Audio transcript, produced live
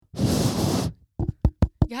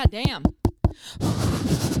God damn.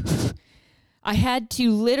 I had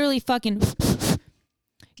to literally fucking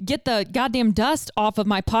get the goddamn dust off of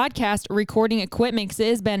my podcast recording equipment because it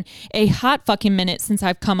has been a hot fucking minute since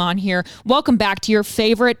I've come on here. Welcome back to your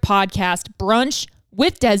favorite podcast, Brunch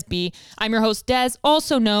with Des B. I'm your host, Des,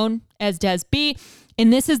 also known as Des B,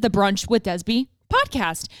 and this is the Brunch with Des B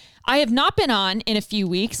podcast. I have not been on in a few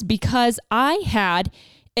weeks because I had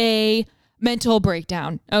a mental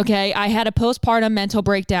breakdown, okay? I had a postpartum mental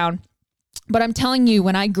breakdown, but I'm telling you,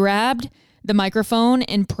 when I grabbed the microphone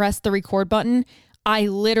and pressed the record button, I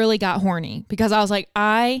literally got horny because I was like,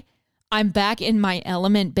 I'm back in my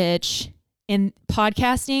element, bitch. And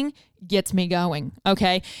podcasting gets me going,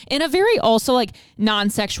 okay? In a very also like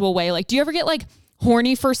non-sexual way. Like, do you ever get like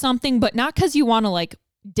horny for something, but not because you want to like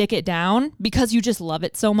dick it down, because you just love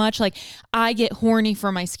it so much? Like, I get horny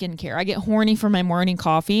for my skincare. I get horny for my morning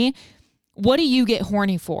coffee. What do you get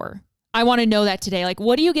horny for? I want to know that today. Like,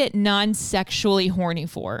 what do you get non-sexually horny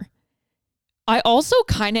for? I also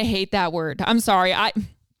kind of hate that word. I'm sorry.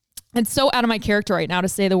 It's so out of my character right now to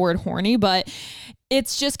say the word horny, but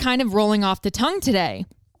it's just kind of rolling off the tongue today.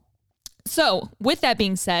 So with that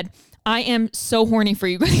being said, I am so horny for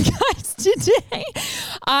you guys today.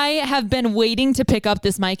 I have been waiting to pick up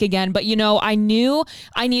this mic again, but you know, I knew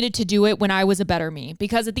I needed to do it when I was a better me,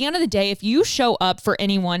 because at the end of the day, if you show up for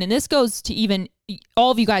anyone, and this goes to even all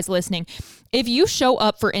of you guys listening, if you show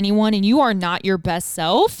up for anyone and you are not your best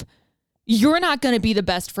self, you're not going to be the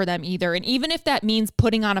best for them either. And even if that means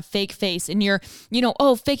putting on a fake face and you're,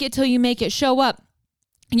 fake it till you make it, show up.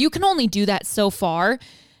 You can only do that so far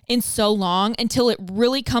and so long until it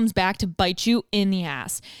really comes back to bite you in the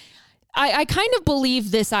ass. I kind of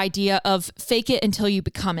believe this idea of fake it until you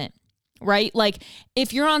become it, right? Like,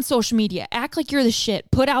 if you're on social media, act like you're the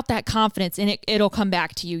shit, put out that confidence and it'll come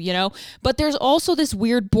back to you, you know? But there's also this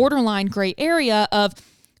weird borderline gray area of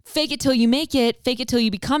fake it till you make it, fake it till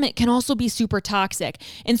you become it can also be super toxic.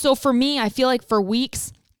 And so for me, I feel like for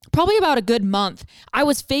weeks, probably about a good month, I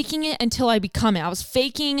was faking it until I become it. I was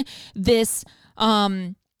faking this,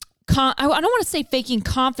 I don't want to say faking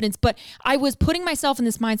confidence, but I was putting myself in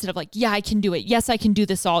this mindset of like, yeah, I can do it. Yes, I can do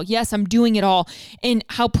this all. Yes, I'm doing it all. And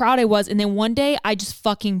how proud I was. And then one day I just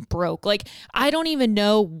fucking broke. Like, I don't even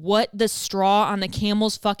know what the straw on the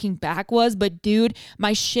camel's fucking back was, but dude,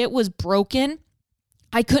 my shit was broken.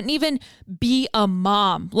 I couldn't even be a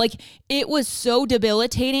mom. Like, it was so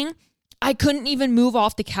debilitating. I couldn't even move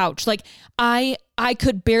off the couch. Like, I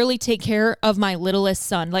could barely take care of my littlest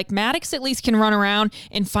son. Like, Maddox at least can run around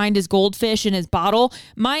and find his goldfish in his bottle.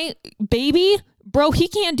 My baby, bro, he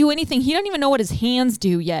can't do anything. He doesn't even know what his hands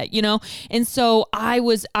do yet, you know? And so I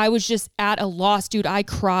was just at a loss, dude. I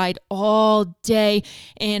cried all day,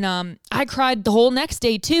 and I cried the whole next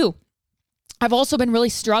day too. I've also been really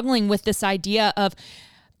struggling with this idea of,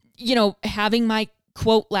 having my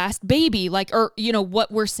quote last baby, like, or,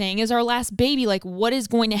 what we're saying is our last baby. Like, what is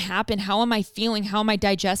going to happen? How am I feeling? How am I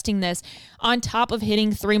digesting this on top of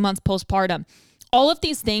hitting 3 months postpartum? All of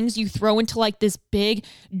these things you throw into like this big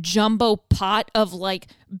jumbo pot of like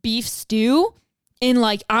beef stew, and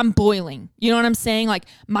like, I'm boiling. You know what I'm saying? Like,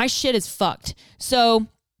 my shit is fucked. So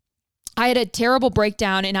I had a terrible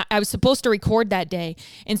breakdown, and I was supposed to record that day.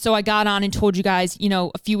 And so I got on and told you guys,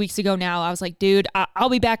 a few weeks ago now, I was like, dude, I'll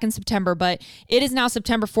be back in September, but it is now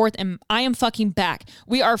September 4th and I am fucking back.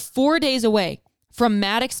 We are 4 days away from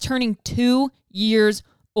Maddox turning 2 years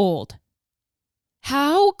old.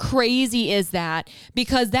 How crazy is that?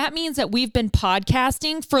 Because that means that we've been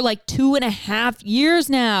podcasting for like 2.5 years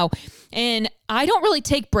now, and I don't really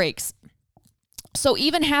take breaks. So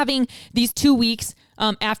even having these 2 weeks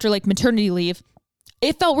after like maternity leave,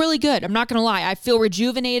 it felt really good. I'm not going to lie. I feel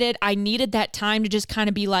rejuvenated. I needed that time to just kind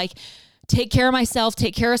of be like, take care of myself,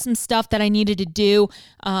 take care of some stuff that I needed to do,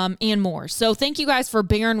 and more. So thank you guys for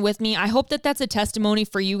bearing with me. I hope that that's a testimony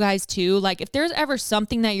for you guys too. Like, if there's ever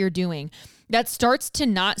something that you're doing that starts to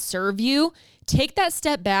not serve you, take that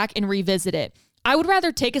step back and revisit it. I would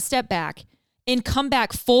rather take a step back and come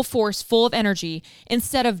back full force, full of energy,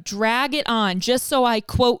 instead of drag it on just so I,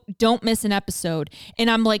 quote, don't miss an episode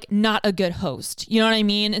and I'm like not a good host. You know what I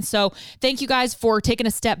mean? And so thank you guys for taking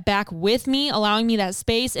a step back with me, allowing me that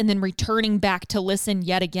space, and then returning back to listen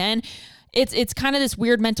yet again. It's kind of this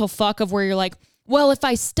weird mental fuck of where you're like, well, if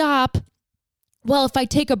I stop, if I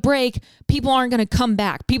take a break, people aren't going to come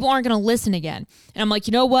back. People aren't going to listen again. And I'm like,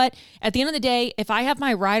 you know what? At the end of the day, if I have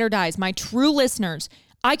my ride or dies, my true listeners,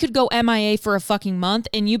 I could go MIA for a fucking month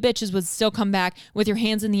and you bitches would still come back with your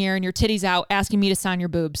hands in the air and your titties out asking me to sign your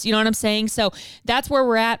boobs. You know what I'm saying? So that's where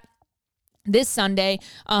we're at. this Sunday.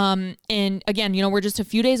 And again, we're just a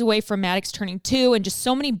few days away from Maddox turning 2 and just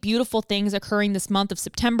so many beautiful things occurring this month of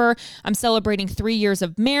September. I'm celebrating 3 years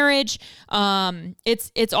of marriage.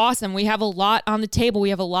 It's awesome. We have a lot on the table. We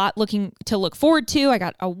have a lot to look forward to. I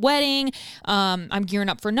got a wedding. I'm gearing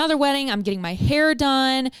up for another wedding. I'm getting my hair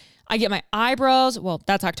done. I get my eyebrows. Well,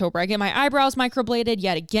 that's October. I get my eyebrows microbladed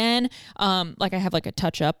yet again. I have like a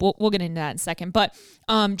touch up. We'll get into that in a second, but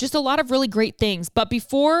just a lot of really great things. But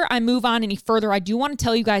before I move on any further, I do want to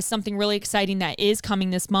tell you guys something really exciting that is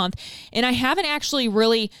coming this month. And I haven't actually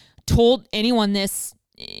really told anyone this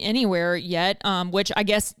anywhere yet, which I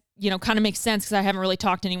guess, kind of makes sense because I haven't really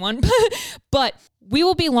talked to anyone, but we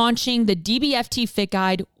will be launching the DBFT Fit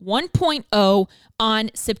Guide 1.0 on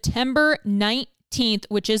September 19th.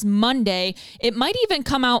 Which is Monday. It might even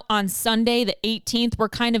come out on Sunday, the 18th. We're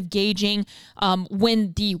kind of gauging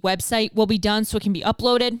when the website will be done so it can be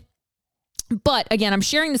uploaded. But again, I'm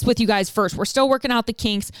sharing this with you guys first. We're still working out the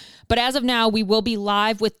kinks, but as of now, we will be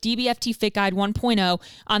live with DBFT Fit Guide 1.0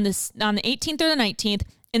 on the 18th or the 19th,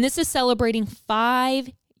 and this is celebrating 5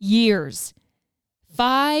 years.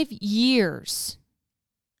 5 years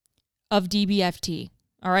of DBFT.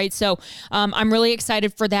 All right. So I'm really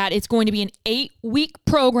excited for that. It's going to be an 8-week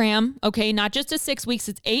program. Okay. Not just a 6 weeks.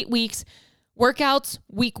 It's 8 weeks. Workouts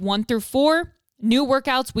week 1 through 4. New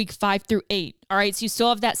workouts week 5 through 8. All right. So you still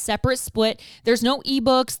have that separate split. There's no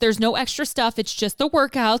ebooks. There's no extra stuff. It's just the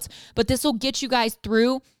workouts. But this will get you guys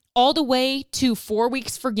through all the way to 4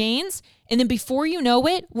 weeks for gains. And then before you know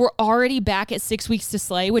it, we're already back at 6 weeks to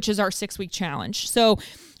slay, which is our 6-week challenge. So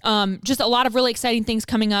just a lot of really exciting things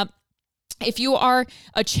coming up. If you are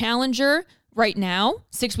a challenger right now,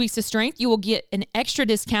 6 weeks of strength, you will get an extra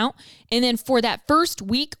discount. And then for that first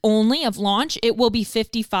week only of launch, it will be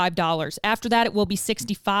 $55. After that, it will be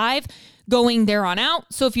 $65 going there on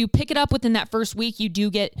out. So if you pick it up within that first week, you do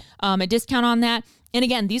get a discount on that. And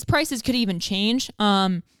again, these prices could even change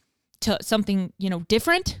to something,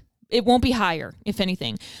 different. It won't be higher, if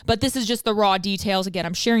anything. But this is just the raw details. Again,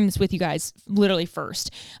 I'm sharing this with you guys literally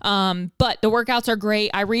first. But the workouts are great.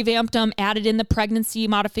 I revamped them, added in the pregnancy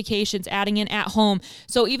modifications, adding in at home.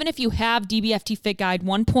 So even if you have DBFT Fit Guide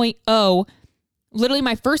 1.0, literally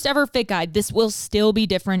my first ever Fit Guide, this will still be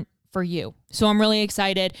different for you. So I'm really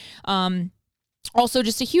excited. Also,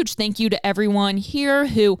 just a huge thank you to everyone here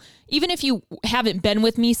who, even if you haven't been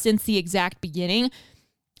with me since the exact beginning,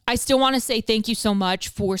 I still want to say thank you so much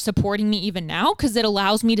for supporting me even now, because it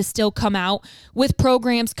allows me to still come out with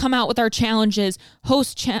programs, come out with our challenges,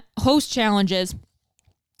 host challenges,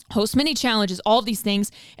 host mini challenges, all of these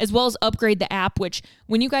things, as well as upgrade the app, which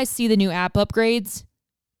when you guys see the new app upgrades,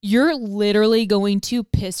 you're literally going to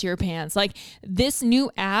piss your pants. Like this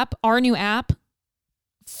new app, our new app,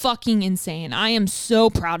 fucking insane. I am so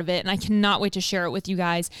proud of it, and I cannot wait to share it with you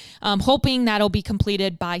guys. Hoping that'll be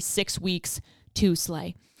completed by 6 weeks to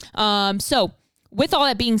slay. So with all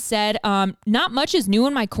that being said, not much is new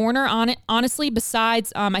in my corner on it, honestly,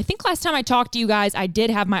 besides, I think last time I talked to you guys, I did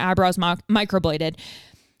have my eyebrows microbladed.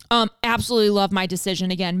 Absolutely love my decision.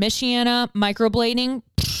 Again, Michiana microblading,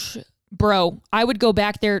 bro, I would go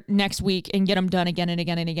back there next week and get them done again and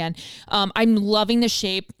again and again. I'm loving the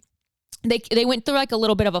shape. They went through like a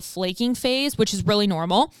little bit of a flaking phase, which is really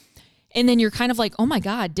normal. And then you're kind of like, oh my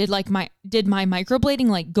God, did my microblading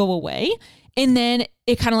like go away? And then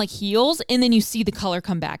it kind of like heals, and then you see the color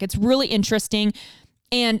come back. It's really interesting.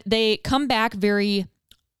 And they come back very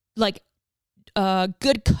like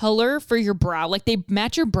good color for your brow. Like they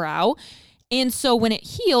match your brow. And so when it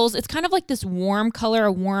heals, it's kind of like this warm color,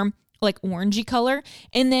 a warm like orangey color.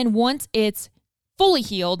 And then once it's fully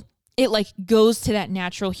healed, it like goes to that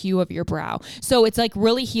natural hue of your brow. So it's like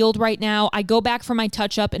really healed right now. I go back for my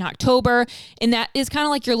touch up in October, and that is kind of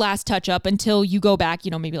like your last touch up until you go back,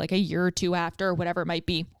 maybe like a year or two after, or whatever it might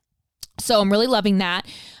be. So I'm really loving that.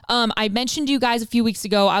 I mentioned to you guys a few weeks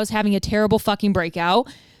ago, I was having a terrible fucking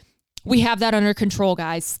breakout. We have that under control,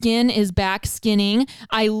 guys. Skin is back skinning.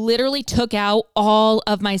 I literally took out all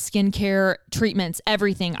of my skincare treatments,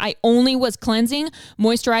 everything. I only was cleansing,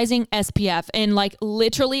 moisturizing, SPF. And like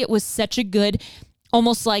literally it was such a good,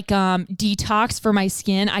 almost like detox for my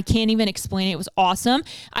skin. I can't even explain it. It was awesome.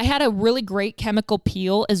 I had a really great chemical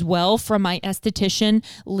peel as well from my esthetician,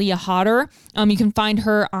 Leah Hodder. You can find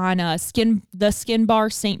her on the Skin Bar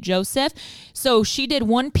St. Joseph. So she did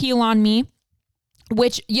one peel on me,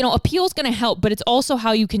 which, a peel is going to help, but it's also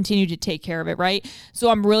how you continue to take care of it, right? So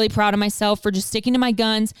I'm really proud of myself for just sticking to my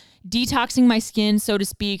guns, detoxing my skin, so to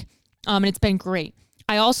speak, and it's been great.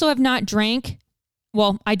 I also have not drank.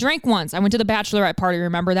 Well, I drank once. I went to the bachelorette party,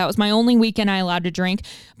 remember? That was my only weekend I allowed to drink,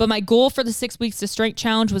 but my goal for the 6 weeks of strength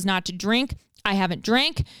challenge was not to drink. I haven't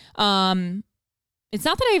drank. It's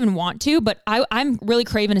not that I even want to, but I'm really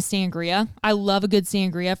craving a sangria. I love a good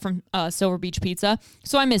sangria from Silver Beach Pizza.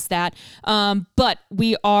 So I miss that. But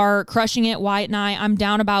we are crushing it, Wyatt and I. I'm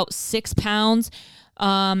down about 6 pounds.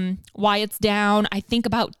 Wyatt's down, I think,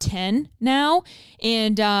 about 10 now.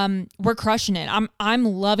 And we're crushing it. I'm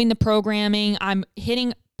loving the programming. I'm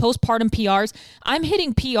hitting postpartum PRs. I'm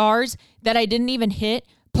hitting PRs that I didn't even hit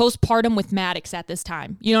postpartum with Maddox at this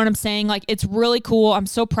time. You know what I'm saying? Like, it's really cool. I'm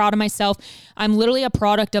so proud of myself. I'm literally a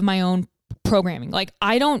product of my own programming. Like,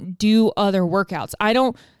 I don't do other workouts. I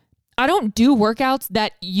don't do workouts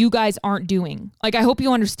that you guys aren't doing. Like, I hope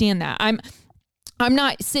you understand that. I'm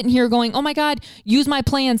not sitting here going, oh my God, use my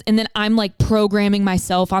plans. And then I'm like programming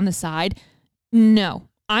myself on the side. No,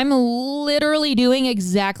 I'm literally doing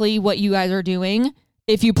exactly what you guys are doing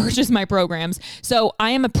if you purchase my programs. So I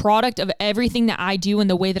am a product of everything that I do and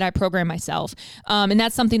the way that I program myself. And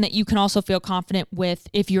that's something that you can also feel confident with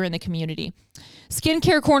if you're in the community.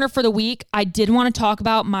 Skincare corner for the week. I did want to talk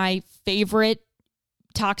about my favorite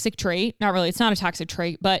toxic trait. Not really, it's not a toxic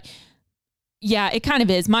trait, but yeah, it kind of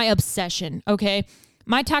is. My obsession, okay?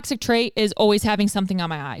 My toxic trait is always having something on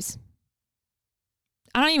my eyes.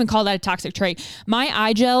 I don't even call that a toxic trait. My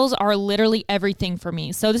eye gels are literally everything for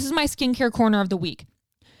me. So this is my skincare corner of the week.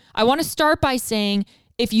 I want to start by saying,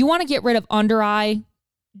 if you want to get rid of under eye,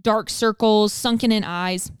 dark circles, sunken in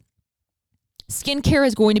eyes, skincare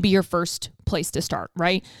is going to be your first place to start,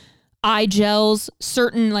 right? Eye gels,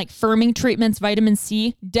 certain like firming treatments, vitamin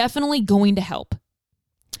C, definitely going to help.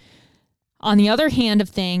 On the other hand of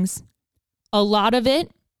things, a lot of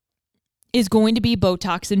it is going to be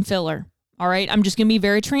Botox and filler. All right. I'm just going to be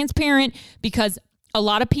very transparent because a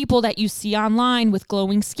lot of people that you see online with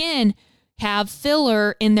glowing skin have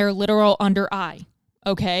filler in their literal under eye.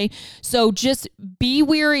 Okay. So just be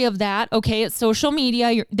wary of that. Okay. It's social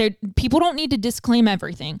media. People don't need to disclaim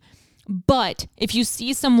everything. But if you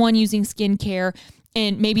see someone using skincare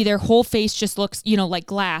and maybe their whole face just looks, like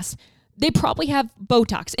glass, they probably have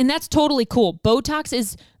Botox, and that's totally cool. Botox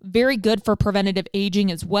is very good for preventative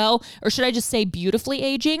aging as well. Or should I just say beautifully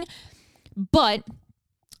aging? But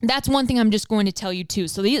that's one thing I'm just going to tell you too.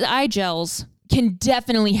 So these eye gels can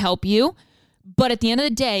definitely help you. But at the end of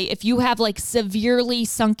the day, if you have like severely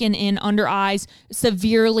sunken in under eyes,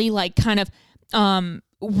 severely like kind of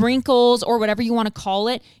wrinkles or whatever you want to call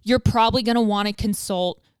it, you're probably going to want to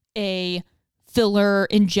consult a filler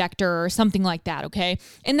injector or something like that. Okay.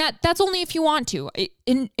 And that's only if you want to.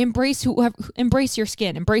 Embrace your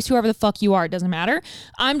skin, embrace whoever the fuck you are. It doesn't matter.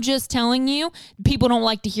 I'm just telling you, people don't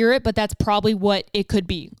like to hear it, but that's probably what it could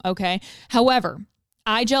be. Okay. However,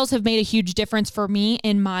 eye gels have made a huge difference for me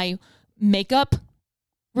in my makeup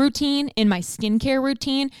routine, in my skincare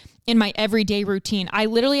routine, in my everyday routine. I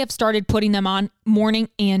literally have started putting them on morning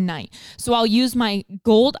and night. So I'll use my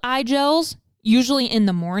gold eye gels usually in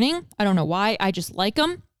the morning. I don't know why. I just like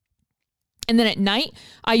them. And then at night,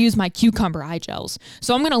 I use my cucumber eye gels.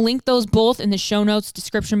 So I'm going to link those both in the show notes,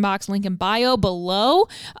 description box, link in bio below.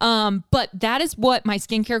 But that is what my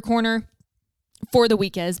skincare corner for the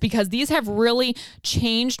week is, because these have really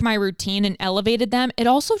changed my routine and elevated them. It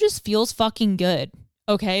also just feels fucking good.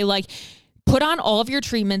 Okay. Like, put on all of your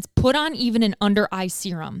treatments, put on even an under eye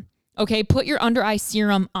serum. Okay, put your under eye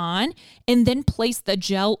serum on and then place the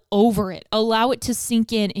gel over it. Allow it to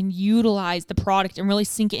sink in and utilize the product and really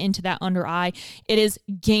sink it into that under eye. It is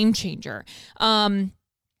game changer.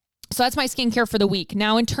 So that's my skincare for the week.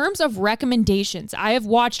 Now, in terms of recommendations, I have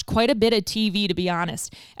watched quite a bit of TV, to be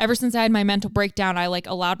honest. Ever since I had my mental breakdown, I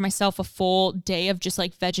allowed myself a full day of just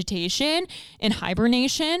vegetation and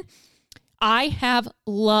hibernation. I have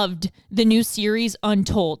loved the new series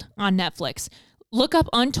Untold on Netflix. Look up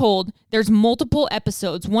Untold. There's multiple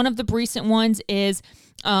episodes. One of the recent ones is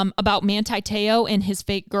about Manti Te'o and his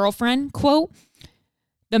fake girlfriend, quote,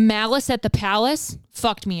 "The malice at the palace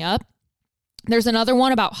fucked me up." There's another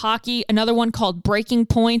one about hockey, another one called Breaking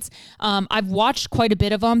Points. I've watched quite a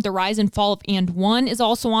bit of them. The Rise and Fall of And1 is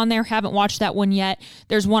also on there. Haven't watched that one yet.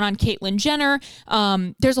 There's one on Caitlyn Jenner.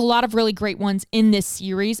 There's a lot of really great ones in this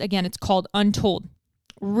series. Again, it's called Untold.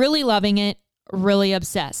 Really loving it. Really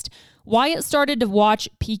obsessed. Wyatt started to watch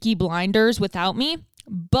Peaky Blinders without me,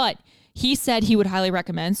 but he said he would highly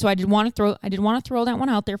recommend. So I did want to throw that one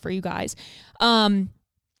out there for you guys.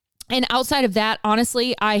 And outside of that,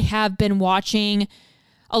 honestly, I have been watching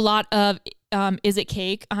a lot of Is It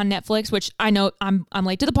Cake on Netflix, which I know I'm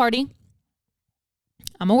late to the party.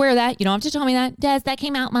 I'm aware of that. You don't have to tell me that. Des, that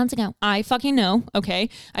came out months ago. I fucking know. Okay.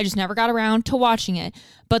 I just never got around to watching it.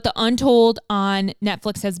 But the Untold on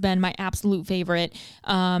Netflix has been my absolute favorite.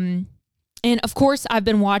 And of course, I've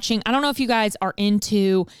been watching, I don't know if you guys are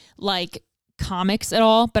into comics at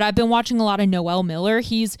all, but I've been watching a lot of Noel Miller.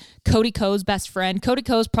 He's Cody Ko's best friend. Cody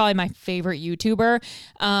Ko's probably my favorite YouTuber.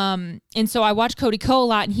 And so I watch Cody Ko a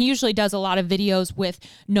lot, and he usually does a lot of videos with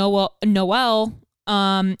Noel.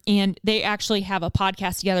 And they actually have a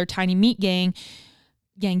podcast together, Tiny Meat Gang,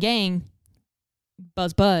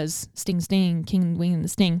 Buzz Buzz, Sting Sting, King Wing and the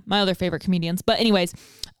Sting, my other favorite comedians. But anyways,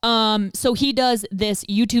 so he does this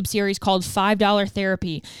YouTube series called $5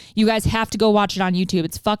 Therapy. You guys have to go watch it on YouTube.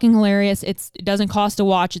 It's fucking hilarious. It doesn't cost to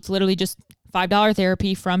watch. It's literally just $5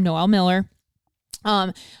 Therapy from Noel Miller.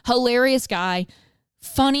 Hilarious guy,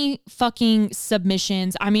 funny fucking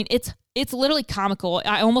submissions. I mean, it's literally comical.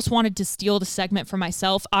 I almost wanted to steal the segment for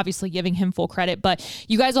myself, obviously giving him full credit, but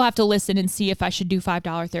you guys will have to listen and see if I should do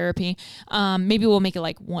 $5 therapy. Maybe we'll make it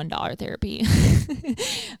like $1 therapy.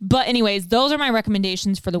 But anyways, those are my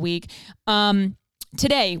recommendations for the week.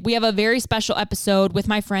 Today, we have a very special episode with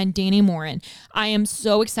my friend Danny Morin. I am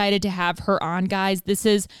so excited to have her on, guys. This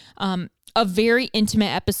is a very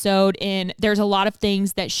intimate episode, and there's a lot of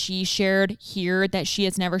things that she shared here that she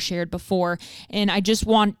has never shared before. And I just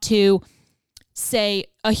want to say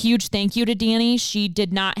a huge thank you to Danny. She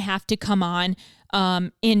did not have to come on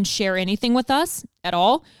and share anything with us at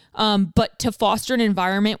all. But to foster an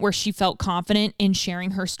environment where she felt confident in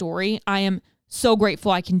sharing her story, I am so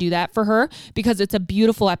grateful I can do that for her, because it's a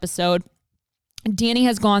beautiful episode. Danny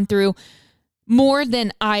has gone through more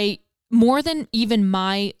than even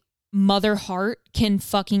my mother heart can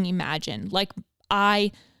fucking imagine. Like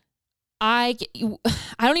I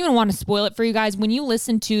don't even want to spoil it for you guys. When you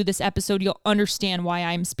listen to this episode, you'll understand why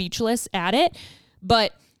I'm speechless at it.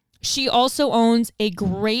 But she also owns a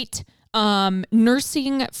great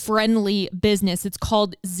nursing friendly business. It's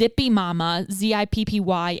called Zippy Mama,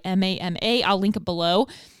 ZIPPYMAMA. I'll link it below.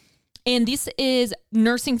 And this is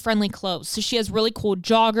nursing friendly clothes. So she has really cool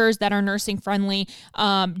joggers that are nursing friendly,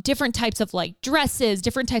 different types of like dresses,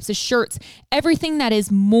 different types of shirts, everything that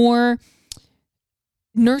is more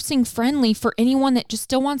nursing friendly for anyone that just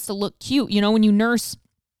still wants to look cute. You know, when you nurse,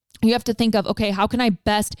 you have to think of, okay, how can I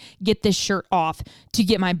best get this shirt off to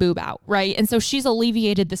get my boob out, right? And so she's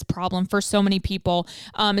alleviated this problem for so many people.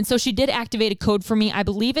 And so she did activate a code for me. I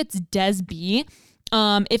believe it's DESB.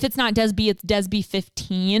 If it's not DESB, it's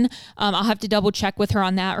DESB15. I'll have to double check with her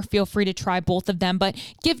on that, or feel free to try both of them, but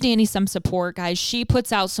give Danny some support, guys. She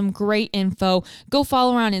puts out some great info. Go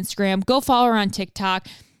follow her on Instagram, go follow her on TikTok,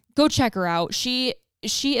 go check her out. She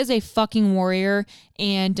is a fucking warrior,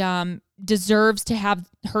 and, deserves to have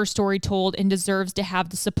her story told, and deserves to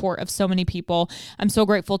have the support of so many people. I'm so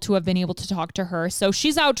grateful to have been able to talk to her. So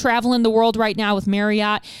she's out traveling the world right now with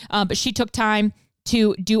Marriott, but she took time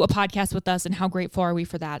to do a podcast with us, and how grateful are we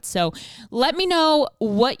for that. So let me know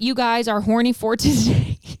what you guys are horny for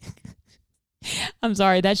today. I'm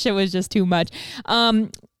sorry, that shit was just too much.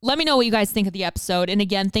 Let me know what you guys think of the episode. And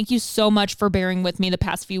again, thank you so much for bearing with me the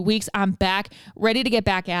past few weeks. I'm back, ready to get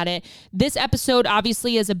back at it. This episode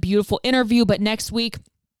obviously is a beautiful interview, but next week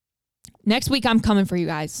I'm coming for you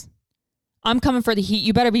guys. I'm coming for the heat.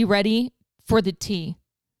 You better be ready for the tea.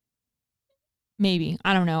 Maybe.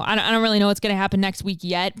 I don't know. I don't really know what's going to happen next week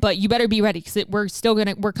yet, but you better be ready, because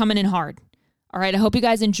we're coming in hard. All right. I hope you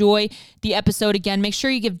guys enjoy the episode. Again, make sure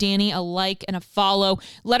you give Danny a like and a follow.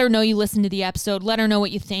 Let her know you listened to the episode. Let her know what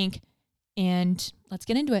you think, and let's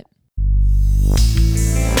get into it.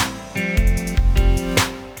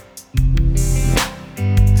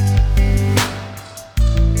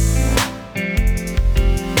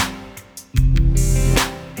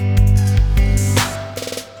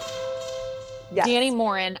 Yes. Danny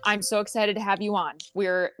Morin, I'm so excited to have you on.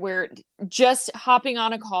 We're just hopping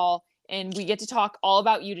on a call, and we get to talk all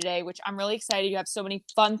about you today, which I'm really excited. You have so many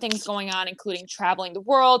fun things going on, including traveling the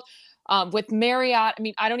world with Marriott. I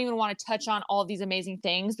mean, I don't even want to touch on all of these amazing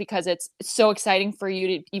things, because it's so exciting for you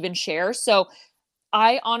to even share. So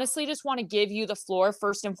I honestly just want to give you the floor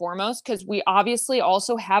first and foremost, because we obviously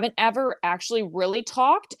also haven't ever actually really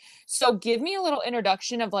talked. So give me a little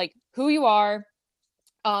introduction of like who you are,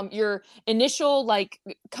 your initial, like,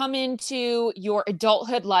 come into your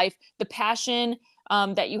adulthood life, the passion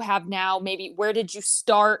that you have now. Maybe where did you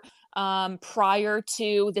start prior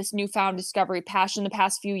to this newfound discovery passion the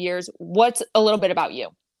past few years? What's a little bit about you?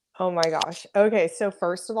 Oh my gosh. Okay, so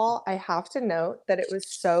first of all, I have to note that it was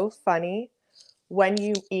so funny when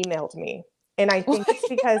you emailed me. And I think it's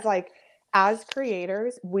because, like, as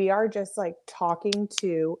creators, we are just like talking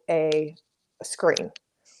to a screen.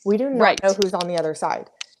 We do not know who's on the other side.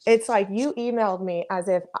 It's like you emailed me as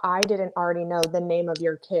if I didn't already know the name of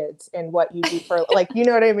your kids and what you do for, like, you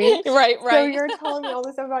know what I mean? Right, So right. you're telling me all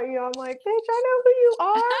this stuff about you. I'm like, bitch, I know who you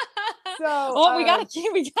are. So, Well, we gotta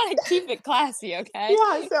keep it classy, okay?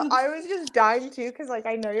 yeah, so I was just dying too because, like,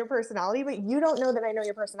 I know your personality, but you don't know that I know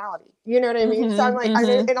your personality. You know what I mean? So I'm like, I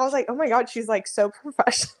Mm-hmm. and I was like, oh my god, she's like so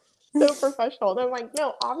professional, so professional. And I'm like,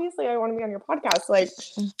 no, obviously I want to be on your podcast. Like,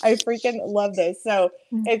 I freaking love this. So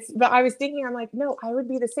but I was thinking, I'm like, no, I would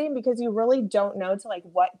be the same because you really don't know to like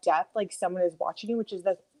what depth like someone is watching you, which is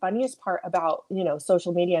the funniest part about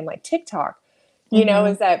social media and like TikTok. Mm-hmm.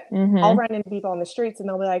 Is that I'll Mm-hmm. run into people on the streets and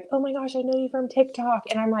they'll be like, oh my gosh, I know you from TikTok,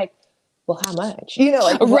 and I'm like, well, how much?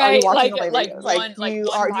 Like, what are you Right, watching all my like videos? Like, one like one do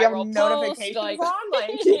you have viral post, notifications like on?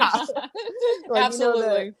 Like, yeah. yeah. Like,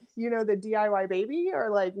 Absolutely. the DIY baby, or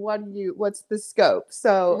like, what's the scope?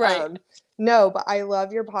 So, Right. no, but I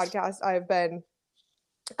love your podcast. I've been,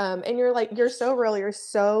 and you're so real, you're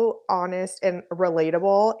so honest and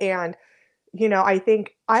relatable. And, I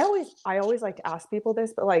think I always like to ask people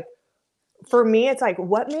this, but like, for me, it's like,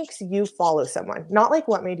 what makes you follow someone? Not like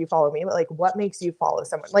what made you follow me, but like what makes you follow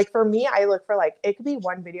someone? Like for me, I look for like, it could be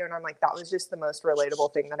one video and I'm like, that was just the most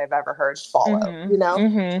relatable thing that I've ever heard, follow, Mm-hmm.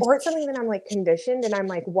 Mm-hmm. Or it's something that I'm like conditioned and I'm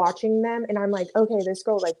like watching them and I'm like, okay, this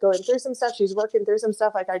girl like going through some stuff, she's working through some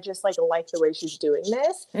stuff. Like I just like the way she's doing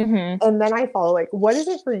this. Mm-hmm. And then I follow, like, what is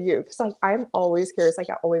it for you? Because like I'm always curious. Like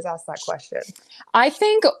I always ask that question. I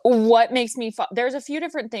think what makes me there's a few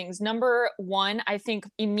different things. Number one, I think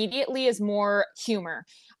immediately is more humor.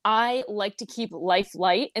 I like to keep life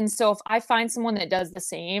light. And so if I find someone that does the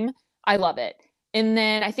same, I love it. And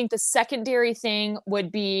then I think the secondary thing would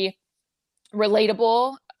be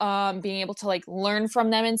relatable, being able to like learn from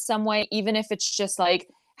them in some way, even if it's just like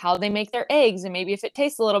how they make their eggs and maybe if it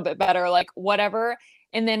tastes a little bit better, like whatever.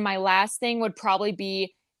 And then my last thing would probably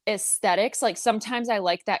be aesthetics. Like sometimes I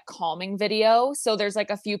like that calming video. So there's like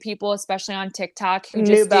a few people, especially on TikTok, who New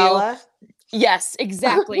just do. Bella. Yes,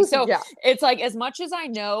 exactly. So Yeah. it's like, as much as I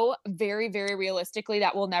know very, very realistically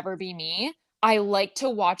that will never be me, I like to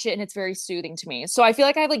watch it and it's very soothing to me. So I feel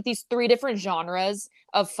like I have like these three different genres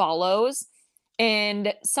of follows.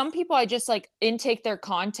 And some people I just like intake their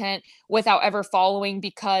content without ever following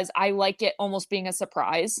because I like it almost being a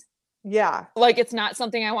surprise. Yeah. Like it's not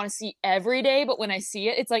something I want to see every day, but when I see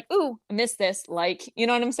it, it's like, ooh, I missed this. Like, you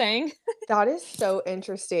know what I'm saying? That is so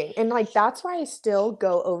interesting. And like that's why I still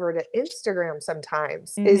go over to Instagram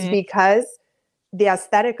sometimes, is Mm-hmm. because the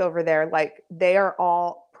aesthetic over there, like they are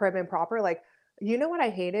all prim and proper. Like, what I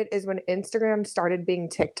hated is when Instagram started being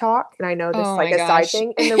TikTok. And I know this is Oh like my a side gosh.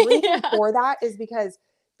 thing. And the reason Yeah. for that is because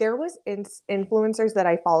there was influencers that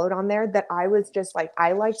I followed on there that I was just like,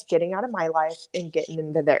 I liked getting out of my life and getting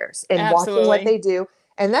into theirs and watching what Absolutely. they do.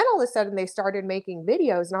 And then all of a sudden they started making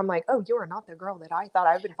videos and I'm like, oh, you are not the girl that I thought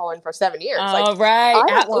I've been following for 7 years. Like, All right. I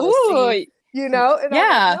don't want to see, Ooh. and I'm like,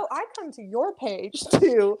 Yeah. no, I come to your page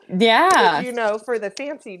to Yeah. for the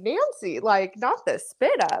fancy Nancy, like not the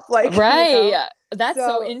spit up, like, Right. That's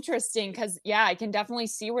so So interesting because, yeah, I can definitely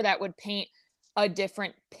see where that would paint a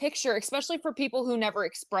different picture, especially for people who never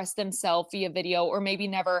expressed themselves via video or maybe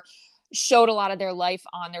never showed a lot of their life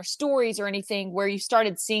on their stories or anything, where you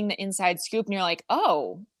started seeing the inside scoop and you're like,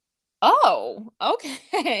 oh,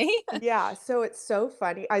 okay. yeah, so it's so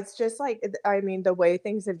funny. It's just like, I mean, the way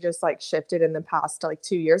things have just like shifted in the past like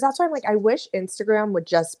 2 years. That's why I'm like, I wish Instagram would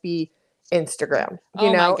just be Instagram,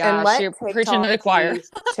 Oh my and gosh. let You're preaching to TikTok the choir. be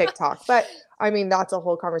TikTok. But I mean, that's a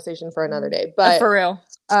whole conversation for another day. But For real.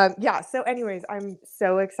 yeah, so anyways, I'm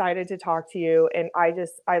so excited to talk to you. And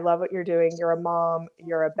I love what you're doing. You're a mom,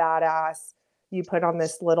 you're a badass. You put on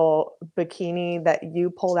this little bikini that you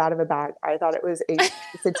pulled out of a bag. I thought it was a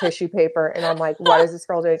piece of tissue paper. And I'm like, what is this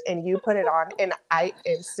girl doing? And you put it on. And I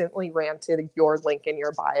instantly ran to your link in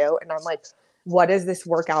your bio. And I'm like, what does this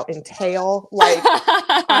workout entail? Like,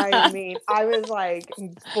 I mean, I was like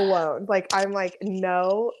blown. Like, I'm like,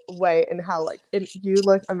 no way in hell. Like, you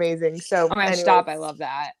look amazing. So, Oh my gosh, anyways, stop. I love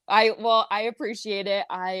that. I appreciate it.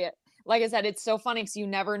 Like I said, it's so funny because you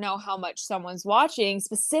never know how much someone's watching,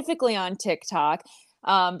 specifically on TikTok,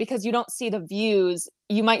 because you don't see the views.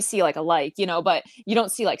 You might see like a but you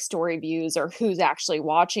don't see like story views or who's actually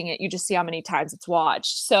watching it. You just see how many times it's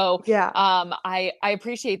watched. So yeah. I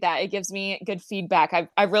appreciate that. It gives me good feedback.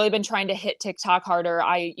 I've really been trying to hit TikTok harder.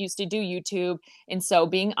 I used to do YouTube, and so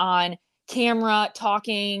being on camera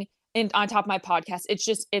talking and on top of my podcast,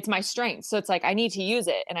 it's my strength. So it's like I need to use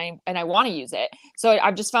it, and I want to use it. So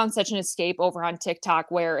I've just found such an escape over on TikTok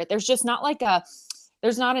where there's just not like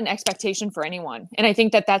there's not an expectation for anyone. And I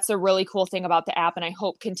think that that's a really cool thing about the app, and I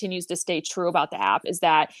hope continues to stay true about the app, is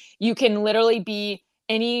that you can literally be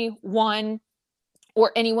anyone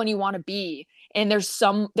or anyone you want to be. And there's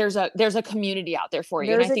a community out there for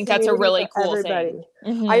you. And I There's a think that's a community really for cool thing. everybody.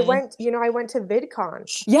 Mm-hmm. I went to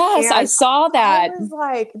VidCon, Yes, I and saw I that. was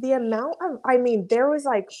like, the amount of, I mean, there was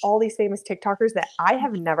like all these famous TikTokers that I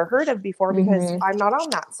have never heard of before because Mm-hmm. I'm not on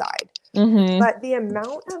that side. Mm-hmm. But the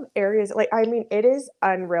amount of areas, like, I mean, it is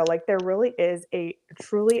unreal. Like, there really is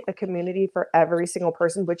truly a community for every single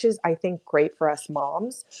person, which is, I think, great for us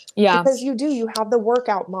moms. Yeah. Because you have the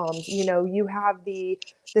workout moms, you have the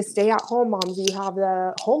stay-at-home moms, you have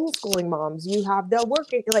the homeschooling moms, you have the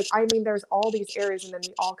working, like, I mean, there's all these areas, and then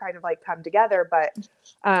we all kind of like come together, but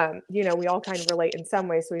we all kind of relate in some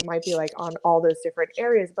way, so we might be like on all those different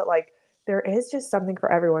areas, but like there is just something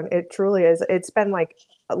for everyone. It truly is. It's been like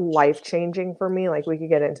life changing for me. Like we could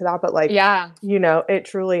get into that, but like, Yeah. it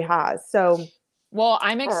truly has. So, well,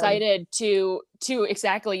 I'm excited to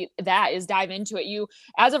exactly that, is dive into it. You,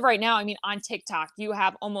 as of right now, I mean, on TikTok, you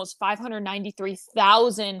have almost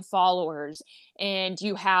 593,000 followers and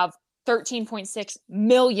you have 13.6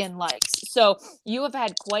 million likes. So you have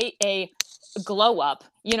had quite a glow up,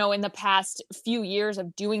 in the past few years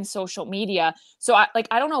of doing social media. So I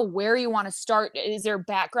don't know where you want to start. Is there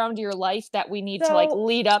background to your life that we need to like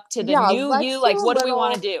lead up to the new you? Like, what do we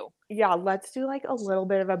want to do? Yeah, let's do like a little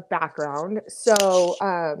bit of a background. So,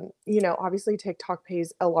 obviously TikTok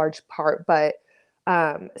plays a large part, but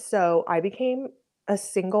so I became a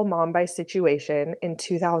single mom by situation in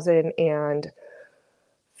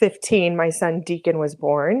 2015. My son Deacon was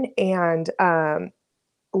born, and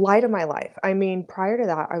light of my life. I mean, prior to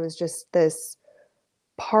that, I was just this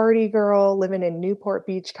party girl living in Newport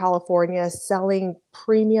Beach, California, selling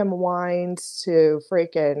premium wines to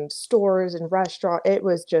freaking stores and restaurants. It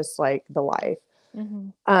was just like the life.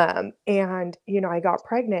 Mm-hmm. And I got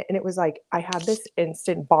pregnant, and it was like I had this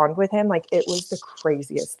instant bond with him. Like it was the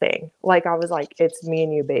craziest thing. Like I was like, it's me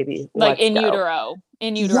and you, baby. Like Let's in go. utero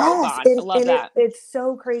Yes, bond. I love that. it's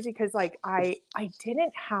so crazy because like I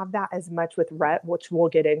didn't have that as much with Rhett, which we'll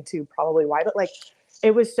get into probably why, but like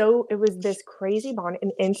it was this crazy bond,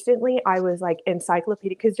 and instantly I was like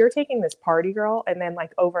encyclopedic, because you're taking this party girl, and then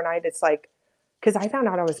like overnight it's like, because I found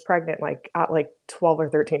out I was pregnant like at like 12 or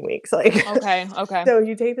 13 weeks, like Okay. so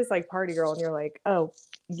you take this like party girl and you're like, oh,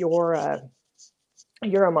 you're a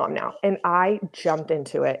mom now. And I jumped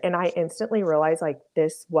into it, and I instantly realized like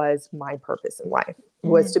this was my purpose in life,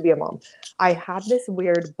 was to be a mom. I had this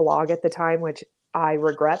weird blog at the time, which I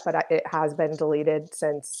regret, but it has been deleted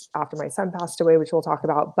since after my son passed away, which we'll talk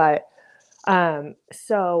about. But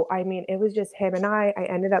so I mean, it was just him and I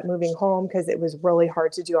ended up moving home because it was really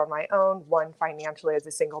hard to do on my own. One, financially as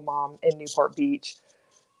a single mom in Newport Beach.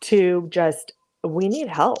 Two, just we need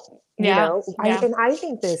help. Yeah. And I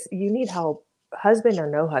think you need help, husband or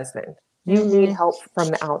no husband. You need help from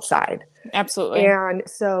the outside. Absolutely. And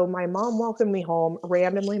so my mom welcomed me home.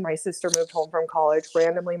 Randomly, my sister moved home from college.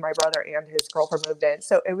 Randomly, my brother and his girlfriend moved in.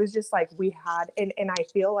 So it was just like we had, and I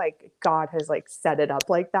feel like God has like set it up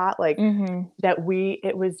like that. Like that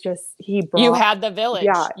it was just, he brought. You had the village.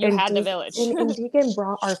 Yeah. You had the village. and Deacon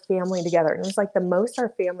brought our family together. And it was like the most our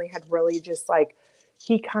family had really just like,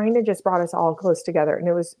 he kind of just brought us all close together, and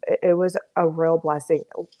it was a real blessing.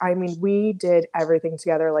 I mean, we did everything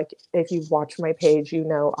together. Like if you've watched my page,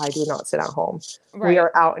 I do not sit at home. Right. We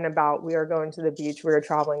are out and about. We are going to the beach. We are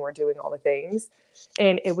traveling. We're doing all the things.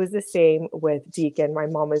 And it was the same with Deacon. My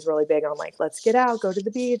mom was really big on like, let's get out, go to the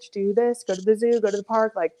beach, do this, go to the zoo, go to the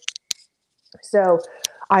park. Like, so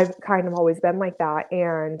I've kind of always been like that.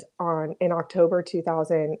 And in October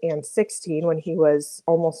 2016, when he was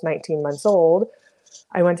almost 19 months old,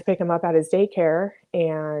 I went to pick him up at his daycare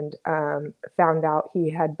and found out he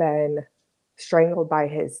had been strangled by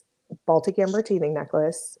his Baltic amber teething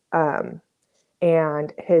necklace. And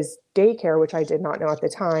his daycare, which I did not know at the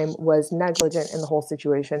time, was negligent in the whole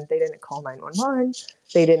situation. They didn't call 911.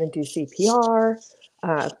 They didn't do CPR.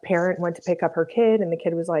 Parent went to pick up her kid, and the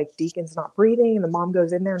kid was like, Deacon's not breathing. And the mom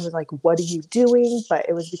goes in there and was like, what are you doing? But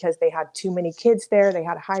it was because they had too many kids there. They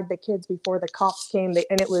had to hide the kids before the cops came.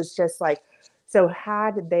 And it was just like, so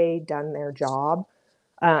had they done their job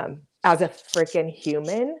as a freaking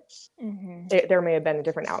human, there may have been a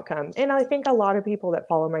different outcome. And I think a lot of people that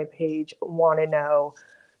follow my page want to know,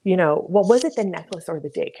 well, was it the necklace or the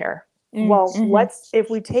daycare? Well, if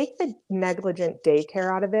we take the negligent daycare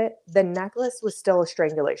out of it, the necklace was still a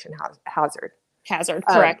strangulation hazard.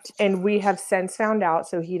 Correct. And we have since found out,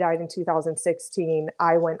 so he died in 2016.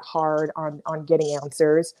 I went hard on getting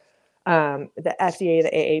answers. The FDA, the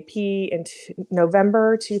AAP in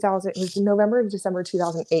November or December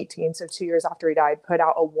 2018, so 2 years after he died, put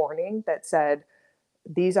out a warning that said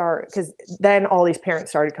these are, because then all these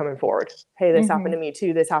parents started coming forward. Hey, this happened to me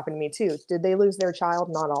too. This happened to me too. Did they lose their child?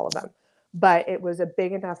 Not all of them. But it was a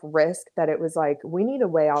big enough risk that it was like, we need to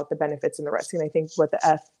weigh out the benefits and the risk. And I think what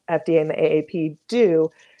the FDA and the AAP do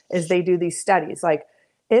is they do these studies. Like,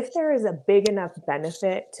 if there is a big enough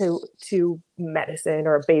benefit to medicine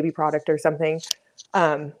or a baby product or something,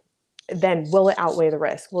 then will it outweigh the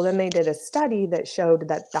risk? Well, then they did a study that showed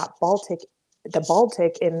that the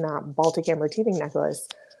Baltic in that Baltic amber teething necklace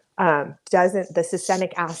doesn't, the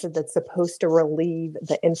succinic acid that's supposed to relieve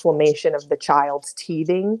the inflammation of the child's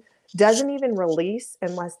teething doesn't even release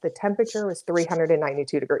unless the temperature was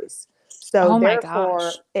 392 degrees. So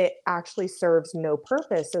therefore, it actually serves no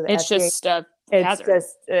purpose. So it's just a hazard. It's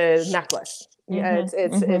just a necklace. Yeah,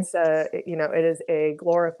 it's a, you know, it is a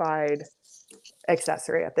glorified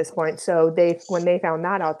accessory at this point. So when they found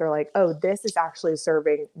that out, they're like, oh, this is actually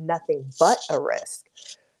serving nothing but a risk.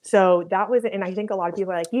 So that was, and I think a lot of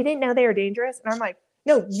people are like, you didn't know they were dangerous. And I'm like,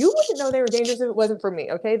 no, you wouldn't know they were dangerous if it wasn't for me.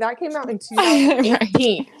 Okay. That came out in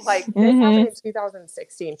 2018. Like this happened in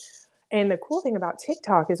 2016. And the cool thing about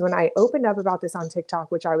TikTok is when I opened up about this on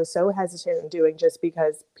TikTok, which I was so hesitant in doing just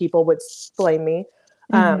because people would blame me.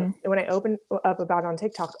 When I opened up about it on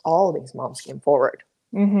TikTok, all these moms came forward.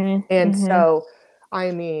 And so,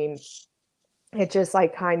 I mean, it just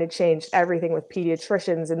like kind of changed everything with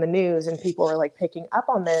pediatricians in the news, and people were like picking up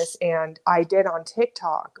on this. And I did on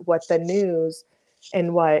TikTok what the news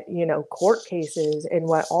and what, you know, court cases and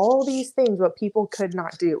what all these things, what people could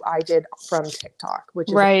not do, I did from TikTok, which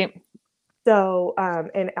is right. So,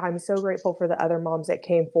 and I'm so grateful for the other moms that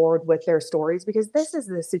came forward with their stories, because this is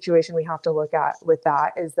the situation we have to look at with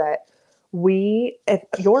that, is that if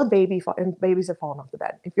your baby, and babies are falling off the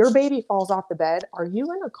bed, if your baby falls off the bed, are you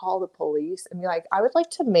going to call the police and be like, I would like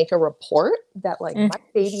to make a report that like my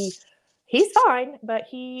baby, he's fine, but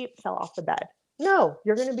he fell off the bed? No,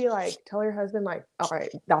 you're going to be like, tell your husband, like, all right,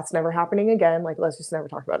 that's never happening again. Like, let's just never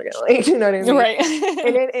talk about it again. Like, you know what I mean?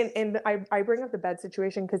 Right. and I bring up the bed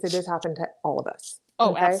situation because it has happened to all of us.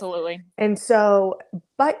 Oh, okay? Absolutely. And so,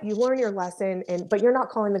 but you learn your lesson, but you're not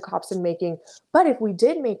calling the cops and but if we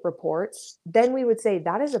did make reports, then we would say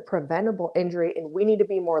that is a preventable injury and we need to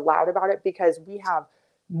be more loud about it, because we have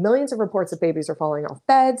millions of reports that babies are falling off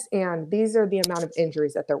beds, and these are the amount of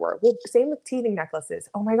injuries that there were. Well, same with teething necklaces.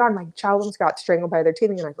 Oh my God, my child almost got strangled by their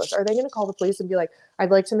teething necklace. Are they going to call the police and be like, I'd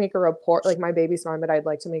like to make a report, like my baby's fine, but I'd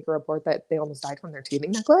like to make a report that they almost died from their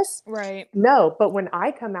teething necklace? Right. No, but when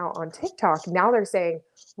I come out on TikTok, now they're saying,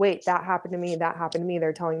 wait, that happened to me, that happened to me.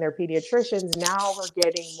 They're telling their pediatricians. Now we're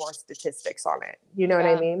getting more statistics on it. You know what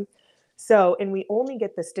I mean? So, and we only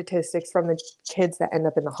get the statistics from the kids that end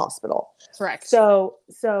up in the hospital. Correct. So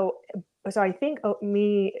I think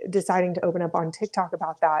me deciding to open up on TikTok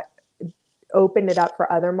about that opened it up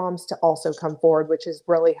for other moms to also come forward, which has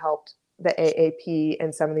really helped the AAP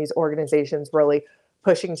and some of these organizations really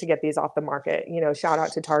pushing to get these off the market. You know, shout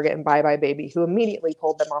out to Target and Bye Bye Baby, who immediately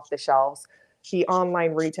pulled them off the shelves. The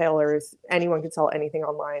online retailers, anyone can sell anything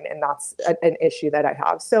online, and that's an issue that I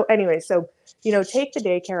have. So anyway, you know, take the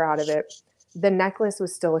daycare out of it. The necklace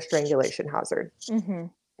was still a strangulation hazard.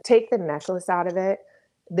 Take the necklace out of it.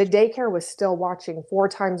 The daycare was still watching 4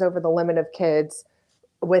 times over the limit of kids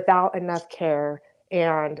without enough care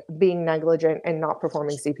and being negligent and not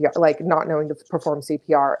performing CPR, like not knowing to perform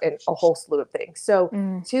CPR, and a whole slew of things. So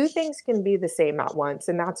 2 things can be the same at once.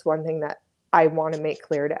 And that's one thing that I want to make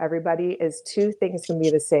clear to everybody, is 2 things can be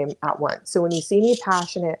the same at once. So when you see me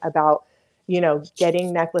passionate about, you know,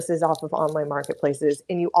 getting necklaces off of online marketplaces,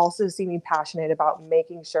 and you also see me passionate about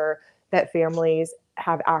making sure that families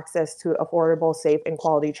have access to affordable, safe, and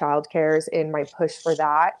quality childcares in my push for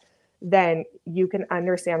that, then you can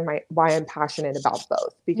understand why I'm passionate about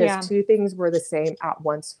both, because 2 things were the same at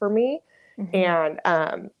once for me. And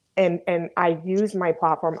I use my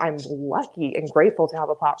platform. I'm lucky and grateful to have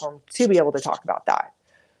a platform to be able to talk about that.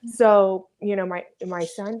 So, you know, my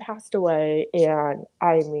son passed away, and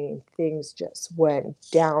I mean, things just went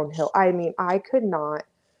downhill. I mean, I could not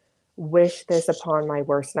wish this upon my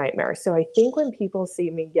worst nightmare. So I think when people see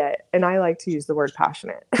me and I like to use the word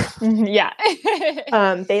passionate. Yeah.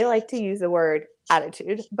 They like to use the word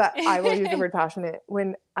attitude, but I will use the word passionate.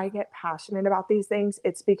 When I get passionate about these things,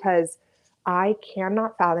 it's because I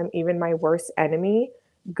cannot fathom even my worst enemy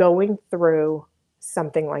going through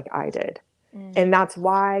something like I did. And that's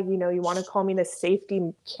why, you know, you want to call me the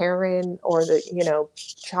safety Karen, or the, you know,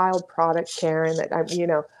 child product Karen, that I'm, you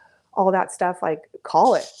know, all that stuff, like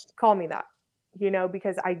call me that, you know,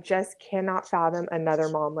 because I just cannot fathom another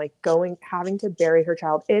mom like having to bury her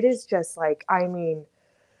child. It is just like, I mean,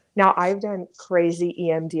 Now I've done crazy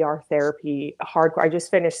EMDR therapy, hardcore. I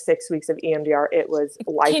just finished 6 weeks of EMDR. It was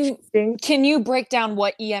Can life-changing. can you break down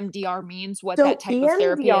what EMDR means, what that So type of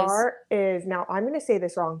therapy is? EMDR is, now I'm going to say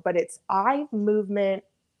this wrong, but it's eye movement.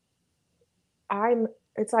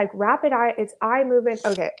 It's like rapid eye, it's eye movement.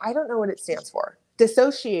 Okay, I don't know what it stands for.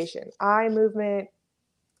 Dissociation, eye movement,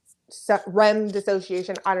 REM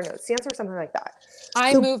dissociation. I don't know. It stands for something like that.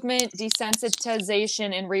 Eye So movement,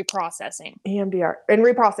 desensitization, and reprocessing. EMDR and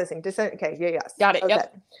reprocessing. Okay, yeah, yes. Got it. Okay.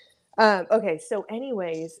 Yep. Okay, so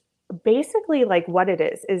anyways, basically like what it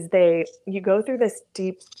is you go through this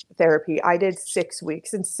deep therapy. I did 6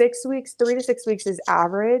 weeks, and 6 weeks, 3 to 6 weeks is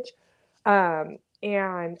average.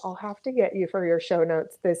 And I'll have to get you for your show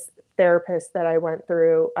notes this therapist that I went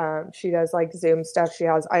through. She does like Zoom stuff. She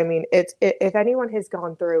has, I mean, if anyone has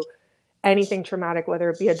gone through anything traumatic,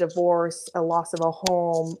 whether it be a divorce, a loss of a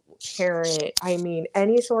home, parent, I mean,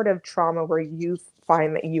 any sort of trauma where you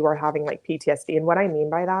find that you are having like PTSD. And what I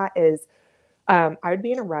mean by that is, I would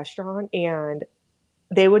be in a restaurant and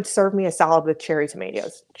they would serve me a salad with cherry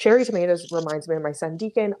tomatoes. Cherry tomatoes reminds me of my son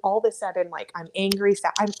Deacon. All of a sudden, like I'm angry,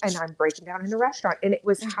 and I'm breaking down in a restaurant, and it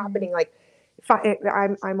was happening. Like,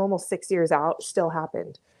 I'm almost 6 years out, still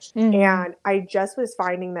happened. And I just was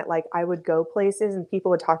finding that like I would go places and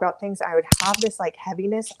people would talk about things. I would have this like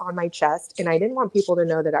heaviness on my chest, and I didn't want people to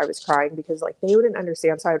know that I was crying because like they wouldn't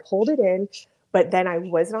understand. So I would hold it in, but then I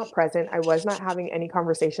was not present. I was not having any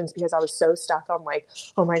conversations because I was so stuck on like,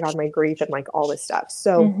 oh my God, my grief and like all this stuff.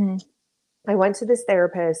 So I went to this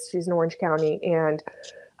therapist. She's in Orange County, and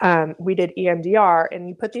we did EMDR, and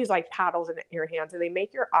you put these like paddles in your hands and they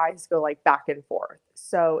make your eyes go like back and forth.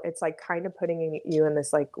 So it's like kind of putting you in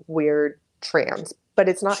this like weird trance, but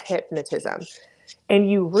it's not hypnotism. And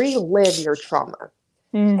you relive your trauma.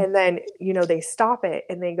 And then, they stop it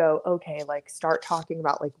and they go, okay, like start talking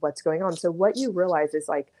about like what's going on. So what you realize is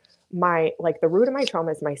like the root of my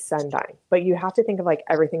trauma is my son dying, but you have to think of like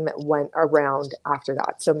everything that went around after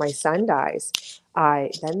that. So my son dies.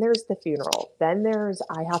 Then there's the funeral. Then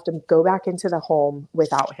I have to go back into the home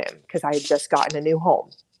without him because I had just gotten a new home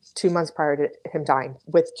 2 months prior to him dying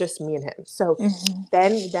with just me and him. So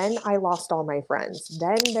then I lost all my friends.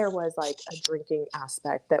 Then there was like a drinking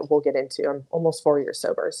aspect that we'll get into. I'm almost 4 years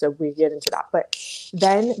sober, so we get into that. But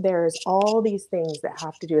then there's all these things that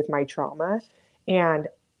have to do with my trauma. And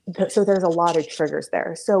so there's a lot of triggers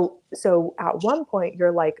there. So at one point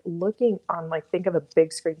you're like looking on, like, think of a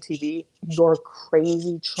big screen TV, your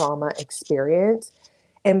crazy trauma experience.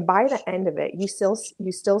 And by the end of it, you still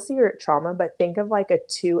see your trauma, but think of like a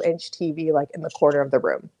 2-inch TV, like in the corner of the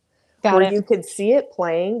room where you could see it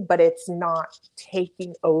playing, but it's not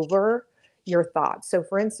taking over your thoughts. So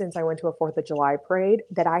for instance, I went to a 4th of July parade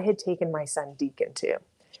that I had taken my son Deacon to.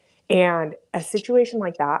 And a situation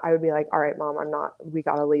like that, I would be like, all right, mom, we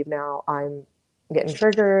got to leave now. I'm getting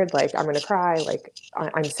triggered. Like, I'm going to cry. Like,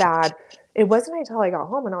 I'm sad. It wasn't until I got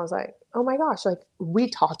home and I was like, oh my gosh, like we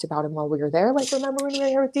talked about him while we were there. Like, remember when we were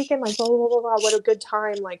here with Deacon? Like, blah, blah, blah, blah. What a good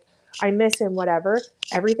time. Like, I miss him, whatever.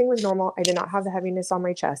 Everything was normal. I did not have the heaviness on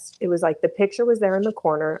my chest. It was like the picture was there in the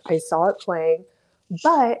corner. I saw it playing,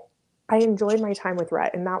 but I enjoyed my time with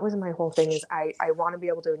Rhett. And that was my whole thing, is I want to be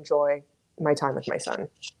able to enjoy my time with my son.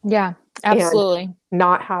 Yeah, absolutely. And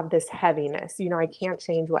not have this heaviness. I can't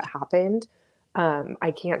change what happened.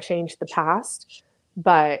 I can't change the past,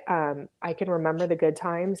 but I can remember the good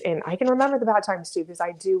times, and I can remember the bad times too, because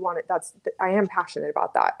I do want it. I am passionate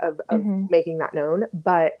about that, of making that known.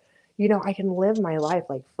 But I can live my life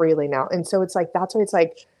like freely now, and so it's like that's why it's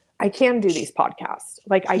like I can do these podcasts.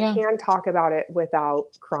 Like I can talk about it without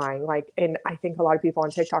crying. Like, and I think a lot of people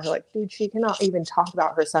on TikTok are like, dude, she cannot even talk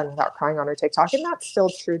about her son without crying on her TikTok. And that's still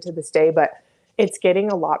true to this day, but it's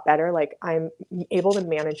getting a lot better. Like I'm able to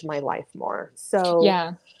manage my life more. So,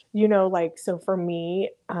 so for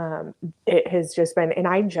me, it has just been, and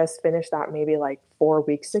I just finished that maybe like 4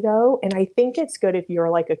 weeks ago. And I think it's good if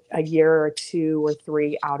you're like a year or 2 or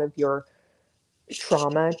 3 out of your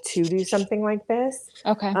trauma to do something like this.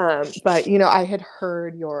 Okay. But I had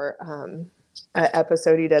heard your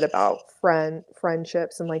episode you did about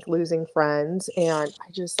friendships and like losing friends, and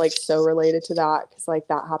I just like so related to that, because like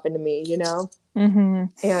that happened to me,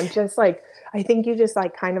 and just like I think you just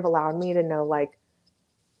like kind of allowed me to know like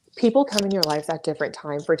people come in your lives at different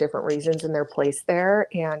time for different reasons, and their place there,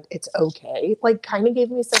 and it's okay. Like kind of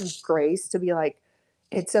gave me some grace to be like,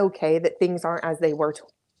 it's okay that things aren't as they were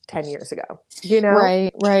 10 years ago,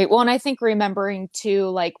 Right. Well, and I think remembering too,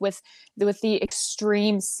 like with the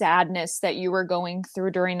extreme sadness that you were going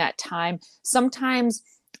through during that time, sometimes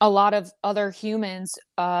a lot of other humans,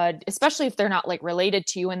 especially if they're not like related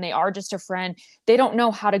to you and they are just a friend, they don't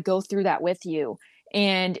know how to go through that with you.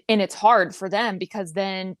 and it's hard for them because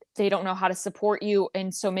then they don't know how to support you,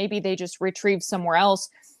 and so maybe they just retrieve somewhere else,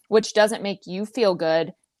 which doesn't make you feel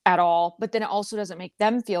good at all, but then it also doesn't make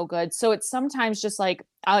them feel good. So it's sometimes just like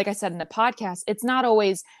I said in the podcast, it's not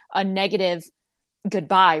always a negative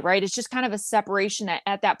goodbye, right? It's just kind of a separation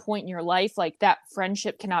at that point in your life. Like that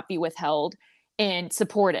friendship cannot be withheld and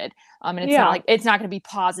supported. And it's not Yeah. like it's not going to be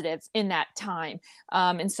positive in that time.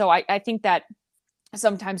 And so I think that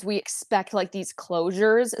sometimes we expect like these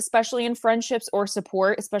closures, especially in friendships or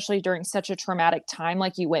support, especially during such a traumatic time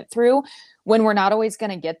like you went through, when we're not always going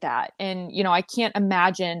to get that. And, you know, I can't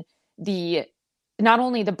imagine the not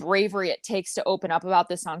only the bravery it takes to open up about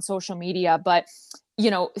this on social media, but you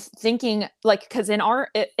know, thinking like, because in our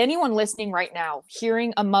anyone listening right now,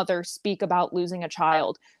 hearing a mother speak about losing a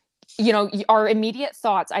child, you know, our immediate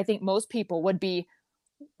thoughts, I think most people would be,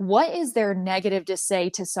 what is there negative to say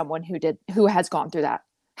to someone who has gone through that?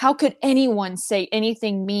 How could anyone say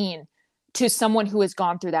anything mean to someone who has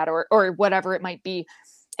gone through that, or whatever it might be?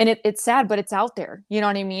 And it's sad, but it's out there, you know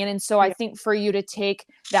what I mean? And so I Yeah. think for you to take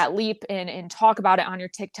that leap and talk about it on your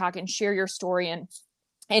TikTok and share your story and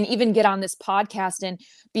even get on this podcast and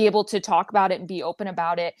be able to talk about it and be open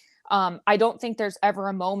about it. I don't think there's ever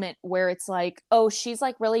a moment where it's like, oh, she's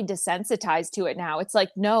like really desensitized to it now. It's like,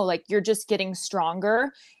 no, like you're just getting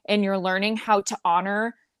stronger and you're learning how to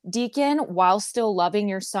honor Deacon while still loving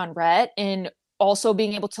your son, Rhett, and also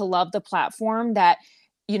being able to love the platform that,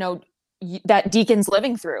 you know, that Deacon's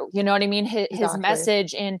living through, you know what I mean? His Exactly.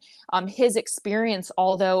 message and his experience,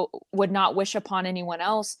 although would not wish upon anyone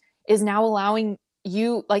else, is now allowing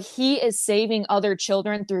you, like he is saving other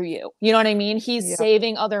children through you, you know what I mean? He's Yeah.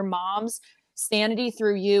 saving other moms sanity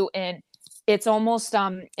through you. And it's almost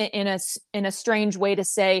in a strange way to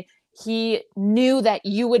say he knew that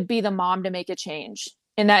you would be the mom to make a change.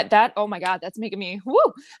 And that oh my god, that's making me whoo,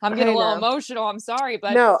 I'm getting I a little know. emotional, I'm sorry,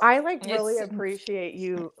 but No, I like really it's appreciate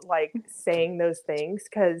you like saying those things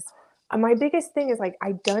because my biggest thing is like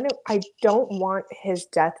I don't want his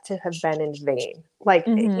death to have been in vain. Like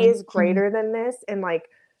he mm-hmm, is mm-hmm. greater than this, and like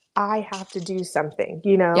I have to do something,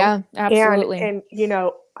 you know. Yeah, absolutely. And you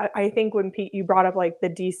know, I think when Pete you brought up like the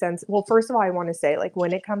desens. Well, first of all, I want to say like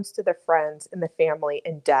when it comes to the friends and the family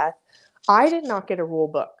and death, I did not get a rule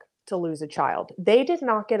book to lose a child. They did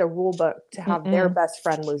not get a rule book to have their Mm-mm, best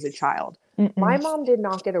friend lose a child. My mm-mm. mom did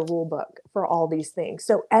not get a rule book for all these things.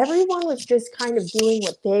 So everyone was just kind of doing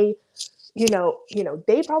what they,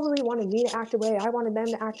 they probably wanted me to act away. I wanted them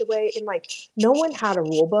to act away. And like no one had a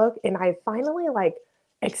rule book. And I finally like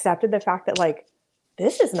accepted the fact that like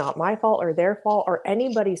this is not my fault or their fault or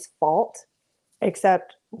anybody's fault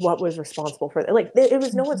except what was responsible for it. Like it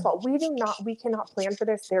was no one's Mm-hmm. fault. We cannot plan for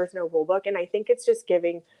this. There's no rule book. And I think it's just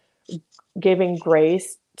giving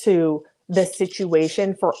grace to the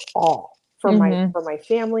situation for all, Mm-hmm. for my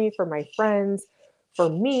family, for my friends, for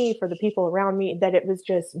me, for the people around me, that it was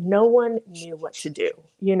just no one knew what to do,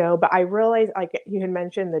 you know. But I realized, like you had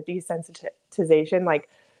mentioned, the desensitization. Like,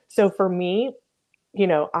 so for me, you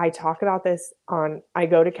know, I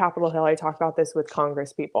go to Capitol Hill, I talk about this with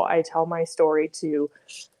Congress people, I tell my story to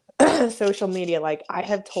social media. Like, I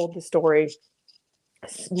have told the story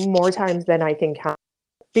more times than I can count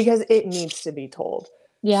because it needs to be told.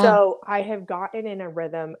 Yeah. So I have gotten in a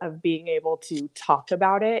rhythm of being able to talk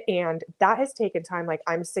about it. And that has taken time. Like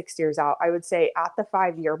I'm 6 years out. I would say at the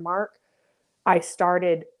 5 year mark, I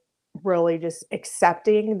started really just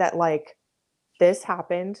accepting that, like, this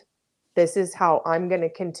happened. This is how I'm going to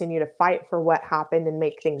continue to fight for what happened and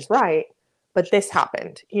make things right. But this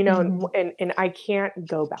happened, you know, Mm-hmm. and I can't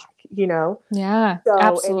go back, you know? Yeah, So,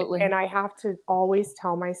 absolutely. and I have to always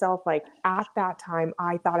tell myself, like, at that time,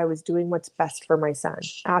 I thought I was doing what's best for my son.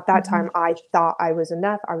 At that Mm-hmm. time, I thought I was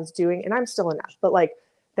enough. I was doing, and I'm still enough, but like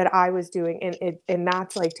that I was doing, and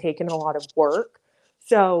that's like taken a lot of work.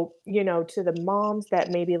 So, you know, to the moms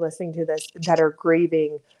that may be listening to this that are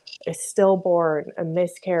grieving a stillborn, a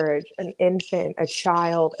miscarriage, an infant, a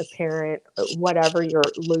child, a parent, whatever you're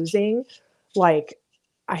losing, like,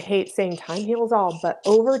 I hate saying time heals all, but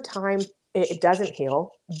over time, it doesn't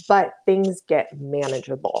heal, but things get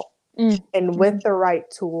manageable. And with Mm-hmm. the right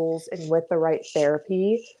tools and with the right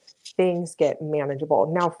therapy, things get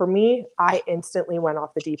manageable. Now, for me, I instantly went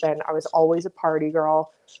off the deep end. I was always a party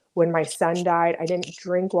girl. When my son died, I didn't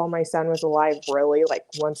drink while my son was alive, really, like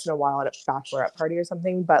once in a while at a bachelorette party or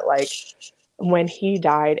something. But like when he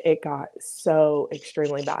died, it got so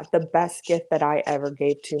extremely bad. The best gift that I ever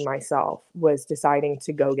gave to myself was deciding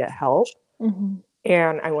to go get help. Mm-hmm.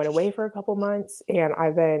 And I went away for a couple months and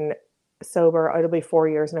I've been sober. It'll be 4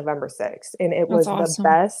 years, November 6th. And it That's was the awesome.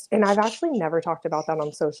 best. And I've actually never talked about that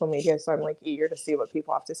on social media. So I'm like eager to see what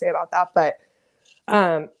people have to say about that. But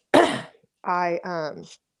Um, I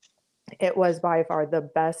it was by far the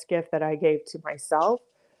best gift that I gave to myself,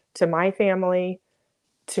 to my family,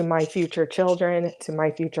 to my future children, to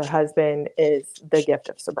my future husband is the gift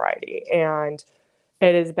of sobriety. And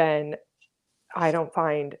it has been, I don't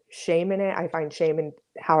find shame in it. I find shame in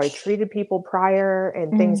how I treated people prior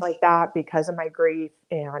and things Mm. like that because of my grief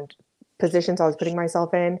and positions I was putting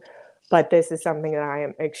myself in. But this is something that I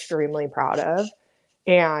am extremely proud of.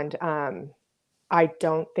 And I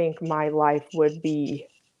don't think my life would be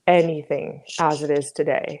anything as it is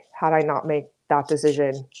today had I not made that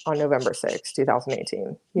decision on November 6th, 2018.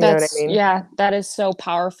 You know what I That's mean? yeah, that is so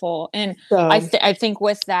powerful. And So, I think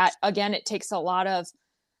with that, again, it takes a lot of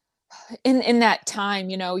in that time,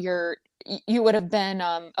 you would have been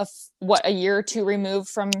what, a year or two removed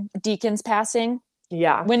from Deacon's passing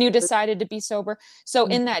yeah. when you decided to be sober. So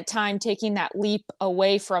in that time, taking that leap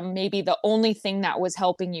away from maybe the only thing that was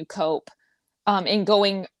helping you cope, and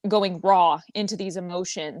going raw into these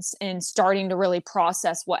emotions and starting to really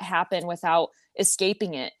process what happened without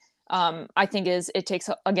escaping it. I think it takes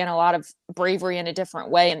again a lot of bravery in a different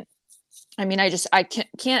way. And I mean, I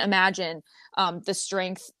can't imagine the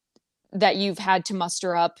strength that you've had to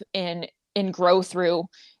muster up and grow through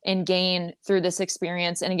and gain through this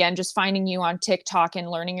experience. And again, just finding you on TikTok and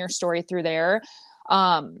learning your story through there.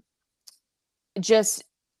 Um, just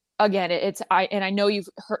again, I know you've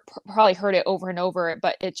probably heard it over and over,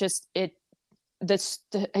 but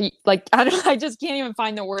like, I don't, I just can't even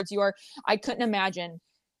find the words. I couldn't imagine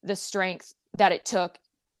the strength that it took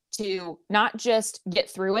to not just get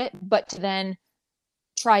through it, but to then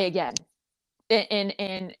try again.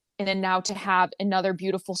 And then now to have another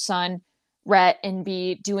beautiful son, Rhett, and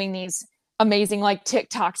be doing these amazing like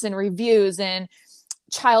TikToks and reviews and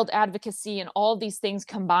child advocacy and all of these things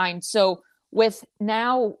combined. So with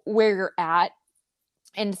now where you're at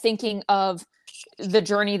and thinking of the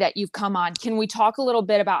journey that you've come on, can we talk a little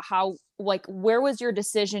bit about how, like, where was your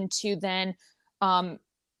decision to then um,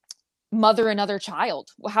 mother another child?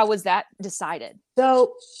 How was that decided?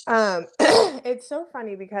 so it's so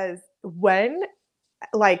funny because when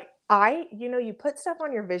like you put stuff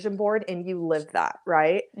on your vision board and you live that,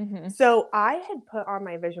 right? Mm-hmm. So I had put on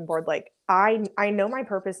my vision board, like, I know my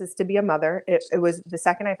purpose is to be a mother. It was the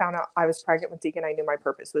second I found out I was pregnant with Deacon, I knew my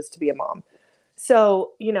purpose was to be a mom.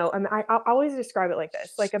 So, I always describe it like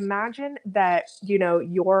this. Like, imagine that,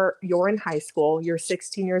 you're in high school, you're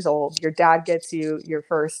 16 years old, your dad gets you your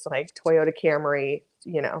first like Toyota Camry,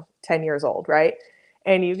 10 years old, right?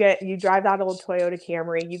 And you drive that old Toyota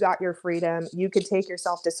Camry, you got your freedom, you could take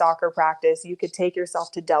yourself to soccer practice, you could take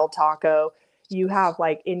yourself to Del Taco. You have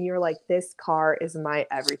like, and you're like, this car is my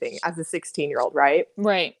everything as a 16-year-old, right?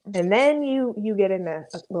 Right. And then you get in a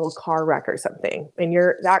little car wreck or something, and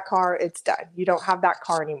that car, it's done. You don't have that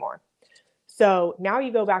car anymore. So now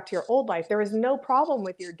you go back to your old life. There was no problem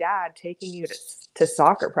with your dad taking you to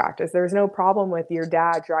soccer practice. There was no problem with your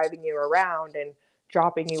dad driving you around and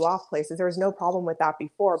dropping you off places. There was no problem with that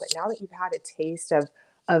before. But now that you've had a taste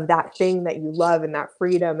of that thing that you love and that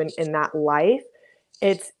freedom and that life,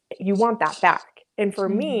 it's you want that back. And for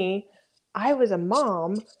Mm-hmm. me, I was a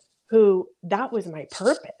mom who that was my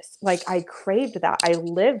purpose. Like, I craved that. I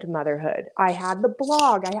lived motherhood. I had the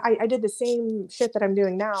blog. I did the same shit that I'm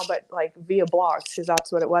doing now, but like via blogs, because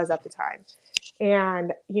that's what it was at the time.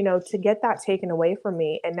 And, to get that taken away from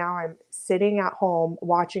me, and now I'm sitting at home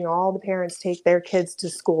watching all the parents take their kids to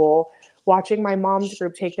school, watching my mom's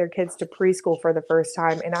group take their kids to preschool for the first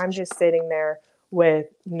time. And I'm just sitting there with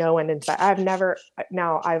no end in sight. I've gone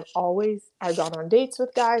on dates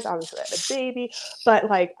with guys. I was a baby, but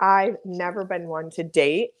like, I've never been one to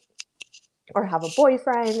date or have a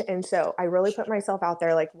boyfriend. And so I really put myself out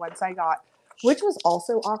there. Like, once I got, which was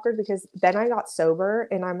also awkward because then I got sober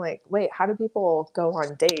and I'm like, wait, how do people go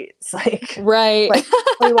on dates? Right. Like,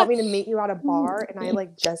 oh, you want me to meet you at a bar? And I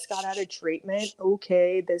like just got out of treatment.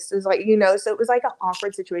 Okay. This is like, so it was like an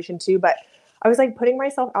awkward situation too. But I was like putting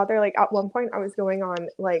myself out there. Like, at one point I was going on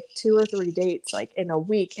like 2 or 3 dates like in a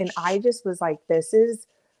week. And I just was like,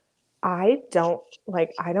 I don't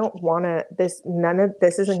want to, none of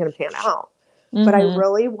this isn't going to pan out. But I Mm-hmm.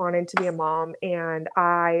 really wanted to be a mom. And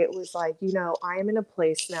I was like, I am in a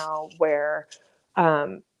place now where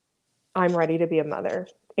um, I'm ready to be a mother.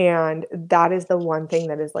 And that is the one thing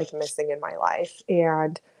that is like missing in my life.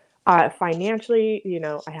 And financially,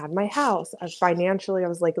 I had my house. Financially, I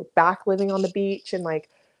was like back living on the beach, and like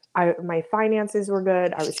my finances were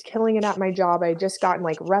good. I was killing it at my job. I had just gotten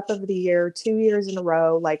like rep of the year 2 years in a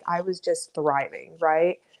row. Like, I was just thriving,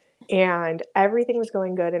 right? and everything was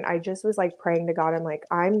going good. And I just was like praying to God. I'm like,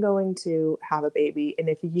 I'm going to have a baby. And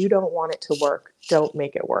if you don't want it to work, don't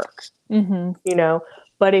make it work, you know?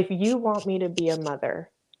 But if you want me to be a mother,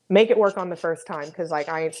 make it work on the first time. Cause like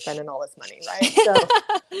I ain't spending all this money. Right. So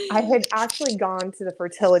I had actually gone to the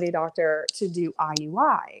fertility doctor to do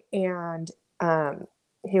IUI. And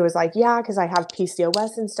he was like, yeah, because I have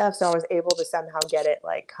PCOS and stuff. So I was able to somehow get it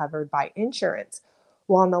like covered by insurance.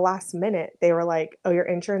 Well, in the last minute, they were like, oh, your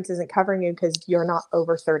insurance isn't covering you because you're not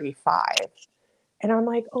over 35. And I'm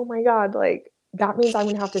like, oh my God, like that means I'm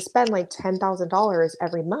going to have to spend like $10,000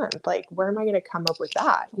 every month. Like, where am I going to come up with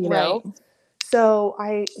that? You know? So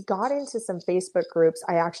I got into some Facebook groups.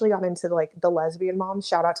 I actually got into like the lesbian moms.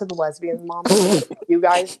 Shout out to the lesbian moms. You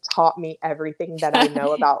guys taught me everything that I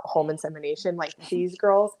know about home insemination. Like these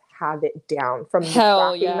girls have it down from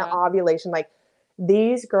tracking the ovulation. Like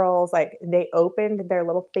these girls, like they opened their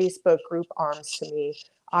little Facebook group arms to me.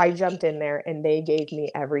 I jumped in there and they gave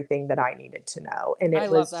me everything that I needed to know. And it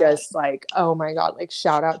was just like, oh my God, like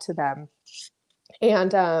shout out to them.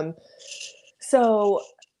 And so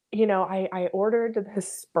you know, I ordered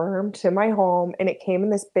this sperm to my home and it came in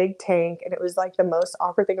this big tank and it was like the most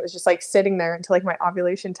awkward thing. It was just like sitting there until like my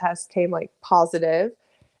ovulation test came like positive.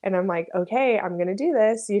 And I'm like, okay, I'm going to do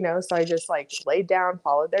this, you know? So I just like laid down,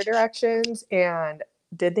 followed their directions and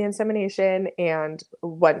did the insemination and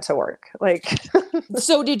went to work. Like,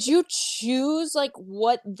 so did you choose like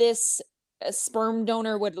what this a sperm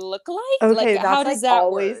donor would look like? Okay, like, how that's does like that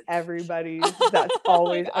always work? that's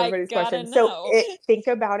always Like, everybody's I gotta question. So know. think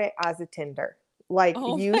about it as a Tinder. Like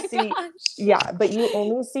Oh you my see, gosh. yeah, but you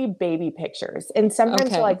only see baby pictures. And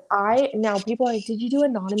sometimes Okay. like now people are like, did you do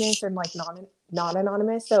anonymous or like not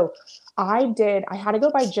anonymous? So I had to go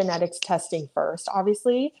by genetics testing first,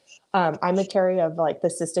 obviously. I'm a carrier of like the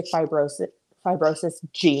cystic fibrosis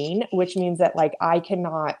gene, which means that like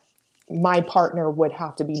my partner would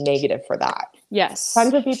have to be negative for that. Yes.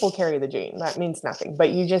 Tons of people carry the gene. That means nothing,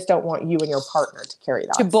 but you just don't want you and your partner to carry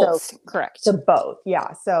that. To both, correct. To both,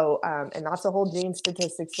 yeah. So, and that's a whole gene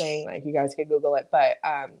statistics thing. Like you guys could Google it, but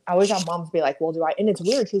I always have moms be like, well, and it's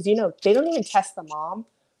weird because, you know, they don't even test the mom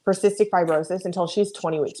for cystic fibrosis until she's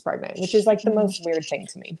 20 weeks pregnant, which is like the most weird thing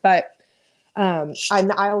to me. But I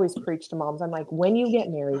always preach to moms. I'm like, when you get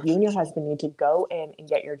married, you and your husband need to go in and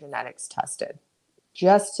get your genetics tested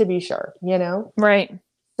just to be sure, you know? Right.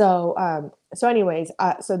 So anyways,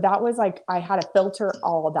 so that was like, I had to filter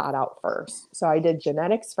all of that out first. So I did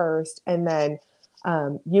genetics first, and then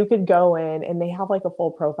you could go in and they have like a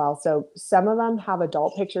full profile. So some of them have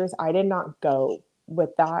adult pictures. I did not go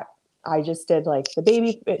with that. I just did like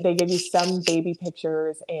they give you some baby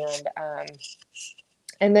pictures and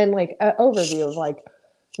then like an overview of like,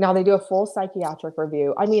 now they do a full psychiatric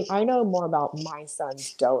review. I mean, I know more about my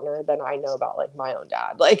son's donor than I know about like my own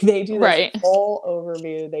dad. Like they do this full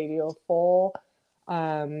overview. They do a full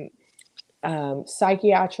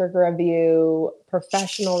psychiatric review,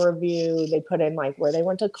 professional review. They put in like where they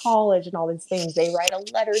went to college and all these things. They write a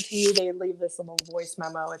letter to you. They leave this little voice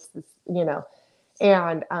memo. It's this, you know,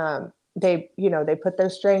 and they put their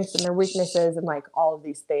strengths and their weaknesses and like all of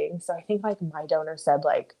these things. So I think like my donor said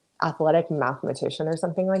like athletic mathematician or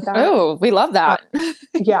something like that. Oh, we love that.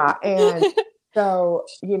 Yeah. And so,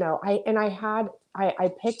 you know,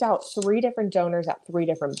 I picked out 3 different donors at 3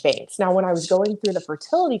 different banks. Now, when I was going through the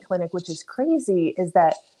fertility clinic, which is crazy, is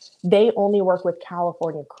that they only work with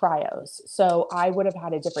California cryos. So I would have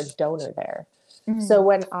had a different donor there. Mm-hmm. So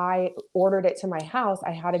when I ordered it to my house,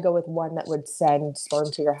 I had to go with one that would send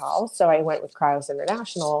sperm to your house. So I went with Cryos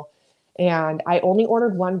International. And I only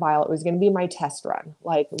ordered 1 vial. It was going to be my test run.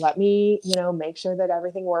 Like, let me, you know, make sure that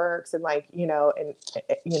everything works. And like, you know,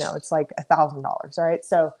 it's like $1,000. Right.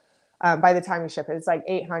 So, by the time you ship it, it's like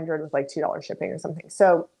 $800 with like $2 shipping or something.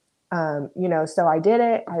 So, you know, so I did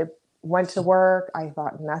it. I went to work. I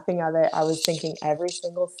thought nothing of it. I was thinking every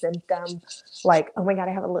single symptom, like, oh my God,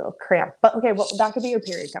 I have a little cramp, but okay, well, that could be your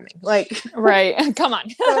period coming. Like, right. Come on.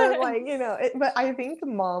 So like, you know, but I think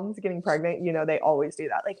moms getting pregnant, you know, they always do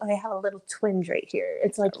that. Like, oh, I have a little twinge right here.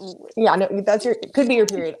 It's like, yeah, no, could be your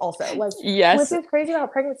period also. Like, yes. Which is crazy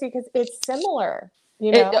about pregnancy because it's similar.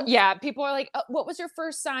 You know? Yeah, people are like, what was your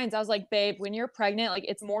first signs? I was like, babe, when you're pregnant, like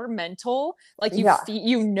it's more mental. Like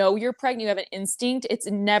you know you're pregnant, you have an instinct. It's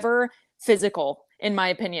never physical, in my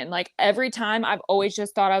opinion. Like every time I've always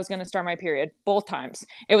just thought I was going to start my period. Both times.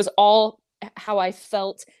 It was all how I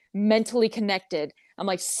felt mentally connected. I'm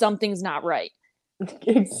like, something's not right.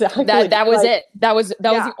 Exactly. That was it. That was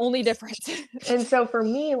Yeah. the only difference. And so for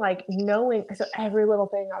me, like knowing, so every little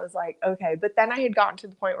thing I was like, okay, but then I had gotten to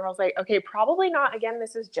the point where I was like, okay, probably not again.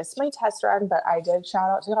 This is just my test run, but I did shout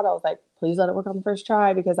out to God. I was like, please let it work on the first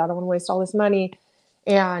try because I don't want to waste all this money.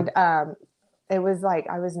 And it was like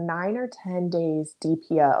I was 9 or 10 days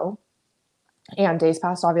DPO and days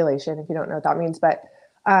past ovulation, if you don't know what that means. But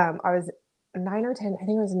I was 9 or 10, I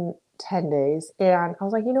think it was 10 days. And I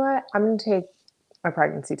was like, you know what? I'm going to take a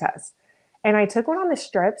pregnancy test. And I took one on the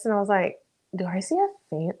strips and I was like, do I see a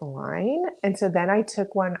faint line? And so then I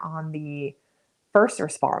took one on the first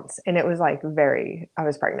response and it was like I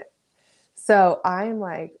was pregnant. So I'm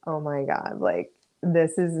like, oh my God, like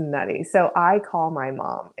this is nutty. So I call my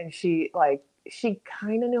mom and she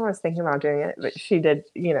kind of knew I was thinking about doing it, but she did,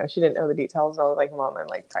 she didn't know the details. So I was like, Mom, I'm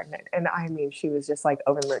like pregnant. And I mean, she was just like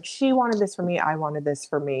over the moon. She wanted this for me. I wanted this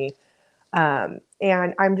for me. And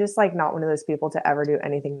I'm just like not one of those people to ever do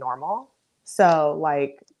anything normal. So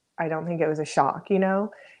like, I don't think it was a shock, And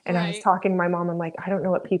I was talking to my mom. I'm like, I don't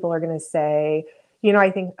know what people are going to say.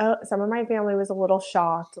 I think some of my family was a little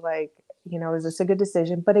shocked. Like, is this a good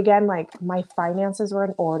decision? But again, like my finances were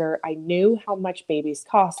in order. I knew how much babies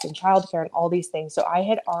cost and childcare and all these things. So I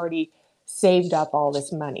had already saved up all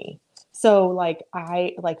this money. So like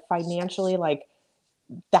I like financially, like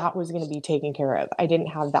that was going to be taken care of. I didn't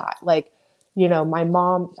have that. Like, my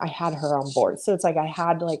mom, I had her on board. So it's like I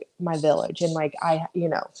had like my village and like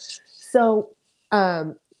so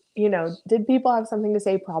did people have something to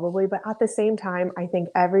say? Probably. But at the same time, I think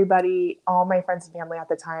everybody, all my friends and family at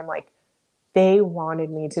the time, like they wanted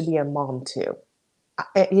me to be a mom too.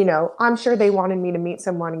 I'm sure they wanted me to meet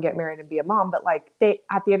someone and get married and be a mom, but like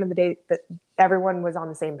at the end of the day, that everyone was on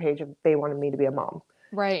the same page of they wanted me to be a mom.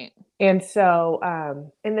 Right. And so,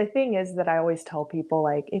 and the thing is that I always tell people,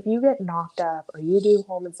 like, if you get knocked up or you do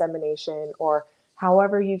home insemination or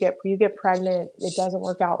however you get pregnant, it doesn't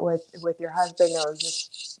work out with your husband or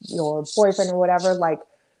just your boyfriend or whatever. Like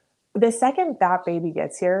the second that baby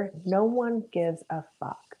gets here, no one gives a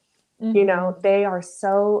fuck. Mm-hmm. They are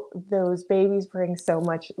those babies bring so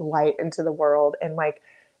much light into the world and like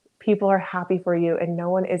people are happy for you and no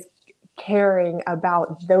one is caring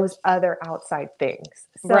about those other outside things.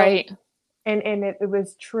 So, Right. and it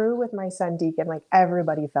was true with my son Deacon, like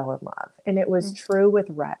everybody fell in love. And it was true with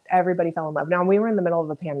Rhett. Everybody fell in love. Now we were in the middle of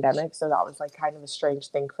a pandemic, so that was like kind of a strange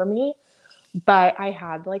thing for me. But I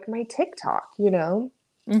had like my TikTok,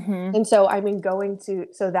 Mm-hmm. And so I've been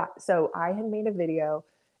so I had made a video.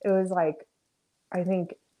 It was like, I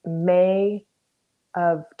think May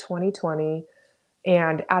of 2020.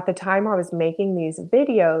 And at the time I was making these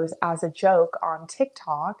videos as a joke on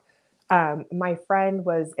TikTok, my friend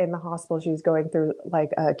was in the hospital. She was going through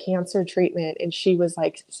like a cancer treatment and she was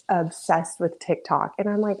like obsessed with TikTok. And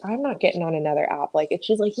I'm like, I'm not getting on another app. Like,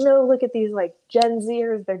 she's like, no, look at these like Gen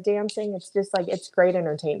Zers, they're dancing. It's just like, it's great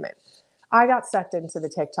entertainment. I got sucked into the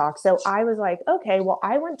TikTok. So I was like, okay, well,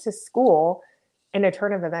 I went to school in a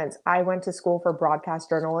turn of events. I went to school for broadcast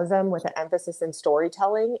journalism with an emphasis in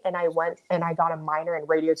storytelling. And I went and I got a minor in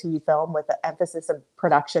radio, TV, film with an emphasis in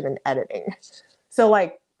production and editing. So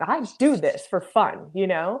like, I do this for fun, So I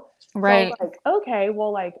was Right. like, okay,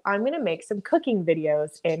 well, like I'm going to make some cooking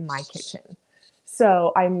videos in my kitchen.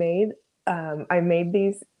 So I made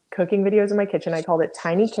these cooking videos in my kitchen. I called it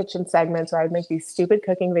tiny kitchen segments where I'd make these stupid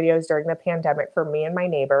cooking videos during the pandemic for me and my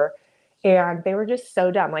neighbor. And they were just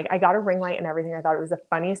so dumb. Like I got a ring light and everything. I thought it was the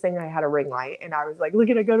funniest thing. I had a ring light and I was like, look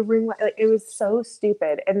at I got a ring light. Like it was so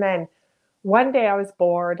stupid. And then one day I was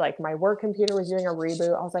bored, like my work computer was doing a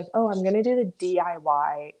reboot. I was like, oh, I'm going to do the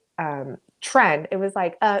DIY trend. It was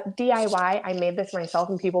like DIY. I made this myself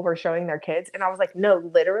and people were showing their kids. And I was like, no,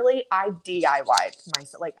 literally I DIY'd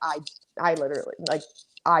myself. Like I literally, like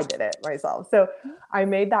I did it myself. So I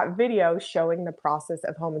made that video showing the process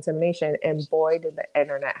of home insemination. And boy, did the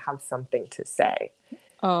internet have something to say.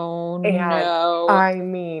 Oh And no. I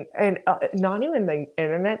mean, and not even the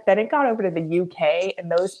internet, then it got over to the UK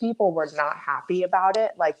and those people were not happy about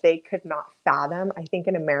it. Like they could not fathom. I think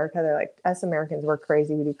in America, they're like, us Americans, we're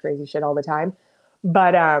crazy. We do crazy shit all the time.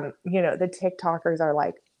 But, the TikTokers are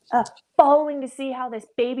like, following to see how this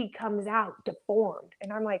baby comes out deformed.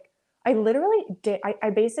 And I'm like, I literally did.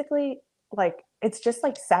 I basically like, it's just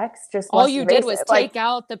like sex, just All less you did invasive. was Like, take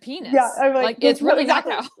out the yeah, penis. I'm like, Like it's no, really not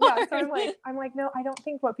exactly. that Yeah, hard. so I'm like, no, I don't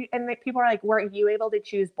think and like, people are like, weren't you able to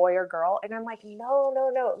choose boy or girl? And I'm like, no, no,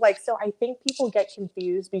 no. Like, so I think people get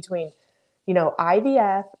confused between,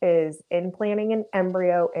 IVF is implanting an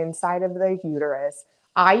embryo inside of the uterus.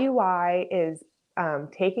 IUI is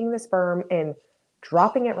taking the sperm and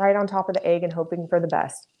dropping it right on top of the egg and hoping for the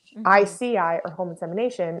best. Mhm. ICI or home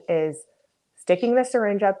insemination is sticking the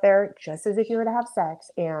syringe up there just as if you were to have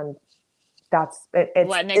sex, and that's it.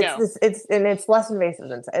 Letting it go. It's less invasive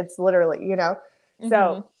than it's literally, you know.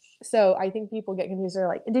 Mhm. So I think people get confused. They're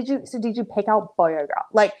like, did you pick out boy or girl?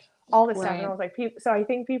 Like all this stuff. And I Right. was like, so I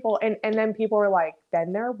think people, and then people were like,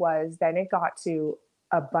 then it got to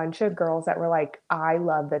a bunch of girls that were like, I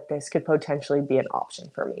love that this could potentially be an option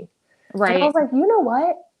for me. And I Right. was like, you know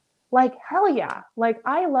what? Like, hell yeah. Like,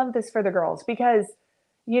 I love this for the girls because,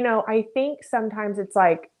 you know, I think sometimes it's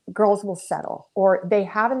like girls will settle or they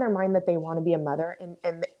have in their mind that they want to be a mother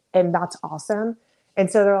and that's awesome. And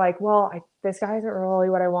so they're like, well, this guy isn't really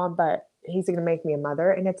what I want, but he's going to make me a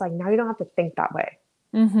mother. And it's like, now you don't have to think that way.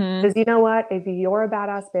 Mhm. Because you know what? If you're a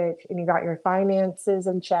badass bitch and you got your finances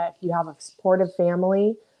in check, you have a supportive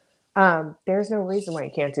family, there's no reason why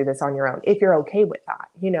you can't do this on your own if you're okay with that.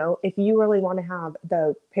 You know, if you really want to have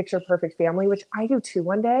the picture perfect family, which I do too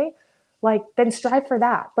one day, like then strive for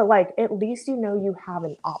that. But like at least you know you have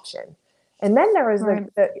an option. And then there is Right.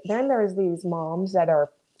 then there's these moms that are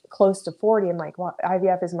close to 40 and like, well,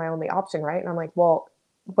 IVF is my only option, right? And I'm like, well,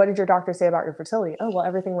 what did your doctor say about your fertility? Oh, well,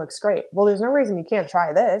 everything looks great. Well, there's no reason you can't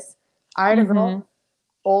try this. I had a Mhm. girl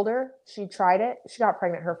older, she tried it, she got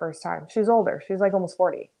pregnant her first time. She's older, she's like almost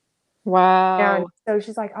 40. And Wow. so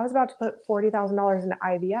she's like, I was about to put $40,000 into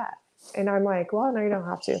IVF. And I'm like, well, no, you don't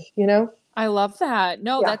have to, you know? I love that.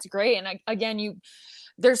 No, Yeah. that's great. And again,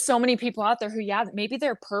 there's so many people out there who, yeah, maybe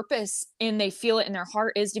their purpose and they feel it in their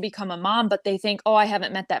heart is to become a mom, but they think, oh, I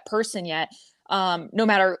haven't met that person yet. No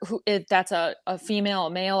matter who, if that's a female,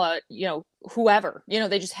 a male, whoever,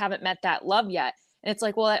 they just haven't met that love yet. And it's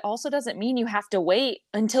like, well, that also doesn't mean you have to wait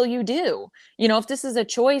until you do. If this is a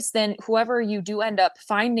choice, then whoever you do end up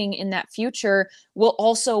finding in that future will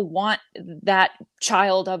also want that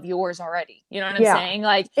child of yours already. You know what I'm Yeah. saying?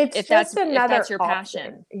 Like It's if just that's another your passion.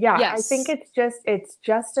 option. Yeah. I think Yes. it's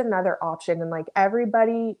just another option. And like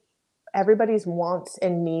everybody's wants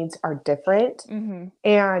and needs are different. Mm-hmm.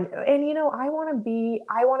 And I want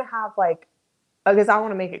to have like, because I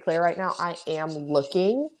want to make it clear right now, I am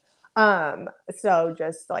looking. So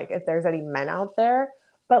just like if there's any men out there,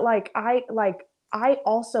 but I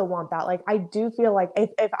also want that. Like I do feel like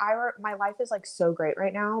if I were my life is like so great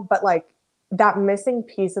right now, but like that missing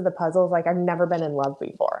piece of the puzzle is like I've never been in love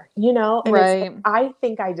before, you know? And it's like Right. I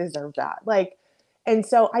think I deserve that. Like, and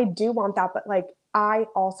so I do want that, but like I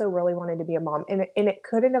also really wanted to be a mom. And it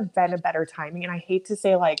couldn't have been a better timing. And I hate to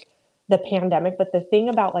say like the pandemic, but the thing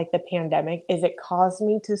about like the pandemic is it caused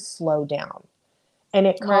me to slow down. And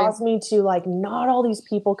it Right. caused me to like not all these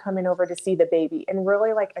people coming over to see the baby and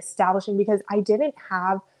really like establishing because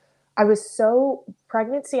I was so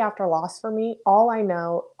pregnancy after loss for me. All I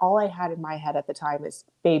had in my head at the time is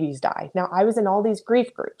babies die. Now I was in all these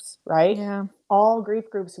grief groups, right? Yeah. All grief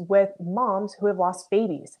groups with moms who have lost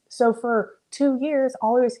babies. So for 2 years,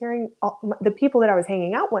 all I was hearing, the people that I was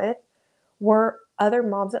hanging out with were other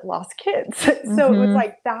moms that lost kids. So it was Mm-hmm.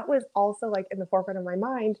 like that was also like in the forefront of my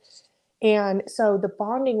mind. And so the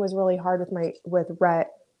bonding was really hard with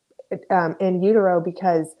Rhett in utero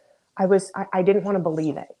because I didn't want to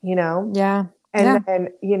believe it, you know? Yeah. And Yeah. then,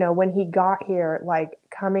 when he got here, like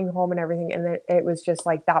coming home and everything, and it was just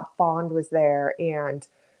like that bond was there. And,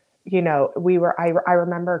 I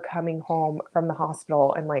remember coming home from the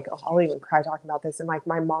hospital and like, I'll even cry talking about this. And like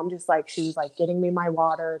my mom just like, she was like getting me my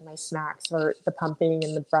water and my snacks for the pumping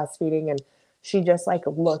and the breastfeeding. And she just like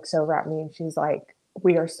looks over at me and she's like,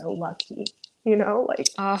 we are so lucky, like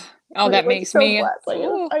Oh, we're that like makes so me. blessed. Like,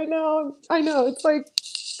 Ooh. I know. It's like,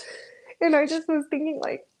 and I just was thinking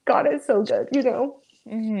like, God is so good.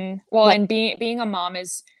 Mm-hmm. Well, Like, and being a mom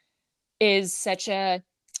is such a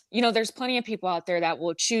there's plenty of people out there that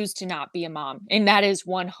will choose to not be a mom, and that is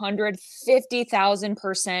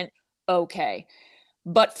 150,000% okay.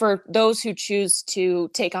 But for those who choose to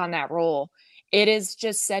take on that role, it is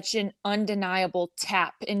just such an undeniable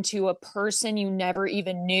tap into a person you never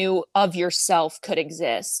even knew of yourself could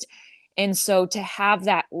exist. And so to have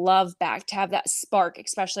that love back, to have that spark,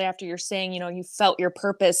 especially after you're saying, you felt your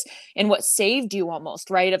purpose and what saved you almost,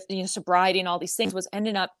 right? Of sobriety and all these things was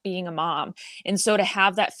ending up being a mom. And so to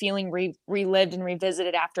have that feeling relived and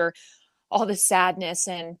revisited after all the sadness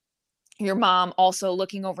and your mom also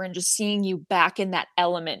looking over and just seeing you back in that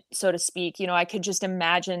element, so to speak. I could just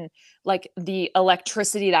imagine like the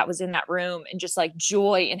electricity that was in that room and just like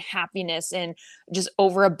joy and happiness and just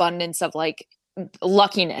overabundance of like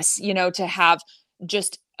luckiness, to have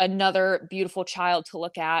just another beautiful child to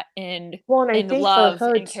look at and well, and I and think for love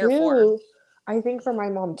her and care for. too, I think for my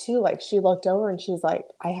mom too, like she looked over and she's like,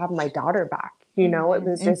 I have my daughter back. It Mm-hmm,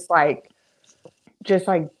 was mm-hmm. just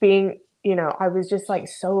like being you know, I was just like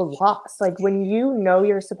so lost. Like when you know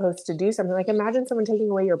you're supposed to do something, like imagine someone taking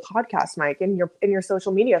away your podcast mic and your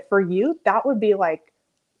social media. For you, that would be like,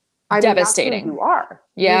 I mean, that's who Devastating. you are.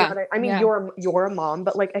 You know Yeah. what I mean, Yeah. you're a mom,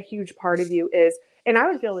 but like a huge part of you is, and I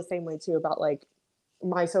would feel the same way too about like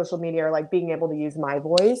my social media or like being able to use my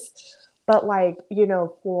voice. But like, you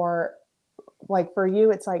know, for like for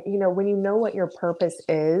you, it's like, you know, when you know what your purpose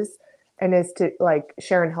is and is to like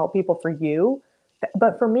share and help people for you.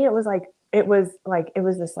 But for me, it was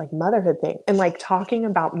this like motherhood thing and like talking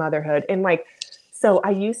about motherhood and like, so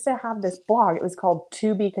I used to have this blog. It was called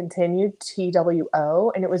To Be Continued,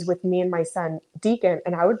 TWO, and it was with me and my son Deacon,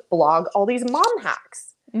 and I would blog all these mom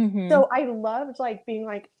hacks. Mm-hmm. So I loved like being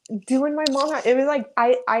like doing my mom hack. It was like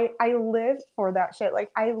I lived for that shit.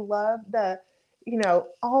 Like I love the, you know,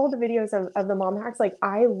 all the videos of the mom hacks. Like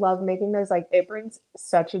I love making those. Like it brings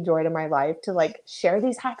such a joy to my life to like share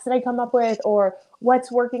these hacks that I come up with or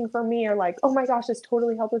what's working for me or like, oh my gosh, this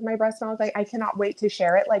totally helped with my breast milk. Like I cannot wait to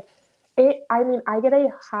share it. Like it, I mean, I get a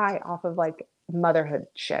high off of like motherhood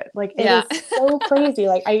shit. Like it Yeah. is so crazy.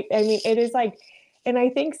 Like I mean, it is like, and I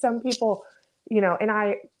think some people, you know, and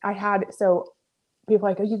I had, so people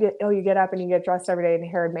like, oh, you get up and you get dressed every day in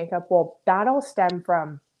hair and makeup. Well, that all stemmed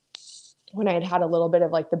from when I had a little bit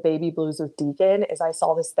of like the baby blues with Deacon, is I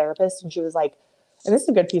saw this therapist and she was like, and this is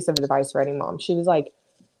a good piece of advice for any mom. She was like,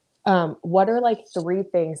 what are like three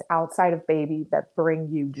things outside of baby that bring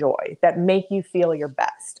you joy, that make you feel your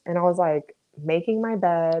best? And I was like, making my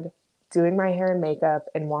bed, doing my hair and makeup,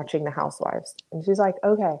 and watching The Housewives. And she's like,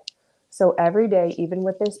 okay. So every day, even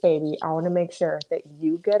with this baby, I want to make sure that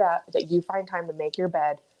you get up, that you find time to make your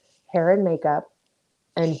bed, hair and makeup,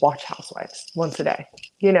 and watch Housewives once a day,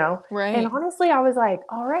 you know? And Right. honestly, I was like,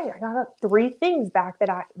 all right, I got three things back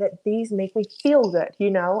that these make me feel good,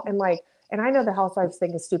 you know? And like, and I know the Housewives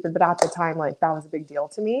thing is stupid, but at the time, like that was a big deal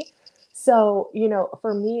to me. So, you know,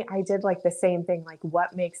 for me, I did like the same thing, like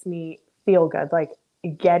what makes me feel good? Like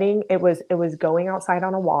it was going outside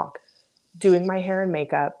on a walk, doing my hair and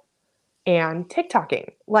makeup, and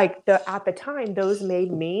TikToking. Like at the time, those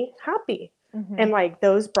made me happy. Mm-hmm. And like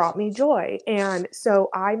those brought me joy. And so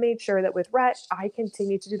I made sure that with Rhett, I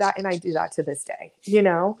continue to do that. And I do that to this day, you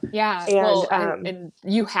know? Yeah. And Well, and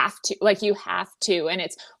you have to, like, you have to, and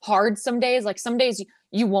it's hard some days. Like some days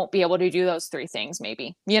you won't be able to do those three things.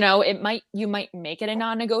 Maybe, you know, you might make it a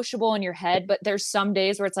non-negotiable in your head, but there's some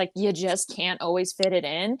days where it's like, you just can't always fit it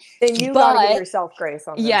in. then you got to give But yourself grace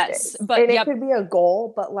on those yes, days. but And it yep. could be a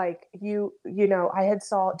goal, but like you know, I had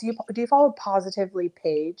saw, do you follow Positively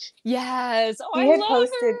Paige? Yes. Oh, She I had love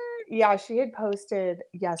posted, her. yeah, she had posted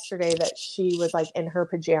yesterday that she was like in her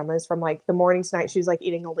pajamas from like the morning to night. She was like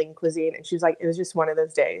eating a lean cuisine and she was like, it was just one of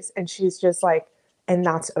those days. And she's just like, and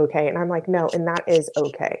that's okay. And I'm like, no, and that is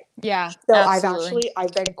okay. Yeah, So absolutely.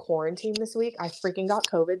 I've been quarantined this week. I freaking got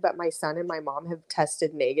COVID, but my son and my mom have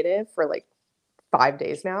tested negative for like 5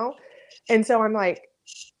 days now. And so I'm like,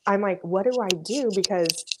 what do I do?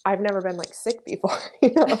 Because I've never been like sick before,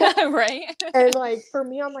 you know? Right. And like for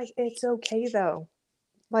me, I'm like, it's okay though.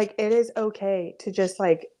 Like it is okay to just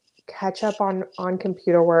like catch up on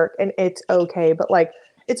computer work, and it's okay, but like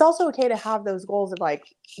it's also okay to have those goals of like,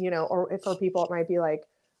 you know, or if for people it might be like,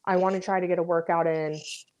 I want to try to get a workout in,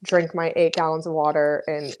 drink my 8 gallons of water,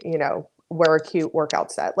 and you know, wear a cute workout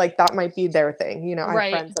set. Like that might be their thing, you know. I have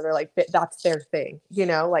Right. friends that are like that's their thing, you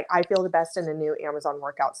know. Like I feel the best in a new Amazon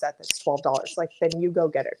workout set that's $12. Like then you go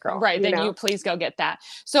get it, girl, Right. you Then you know. please go get that.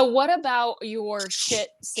 So what about your shit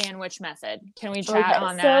sandwich method? Can we chat Okay,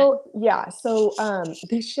 on that? so yeah, so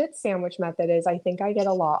the shit sandwich method is, I think I get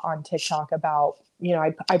a lot on TikTok about, you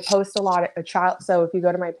know, I post a lot of a child. So if you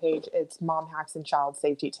go to my page, it's mom hacks and child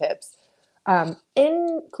safety tips.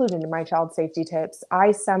 Included in my child safety tips,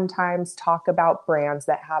 I sometimes talk about brands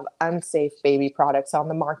that have unsafe baby products on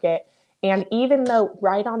the market. And even though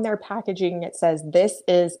right on their packaging it says this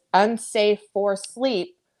is unsafe for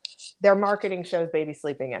sleep, their marketing shows baby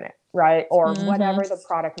sleeping in it, right? Or Mm-hmm. whatever the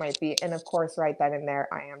product might be. And of course, right then and there,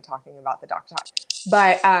 I am talking about the Dr.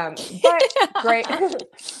 But great.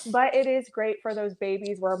 But it is great for those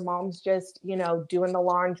babies where mom's just, you know, doing the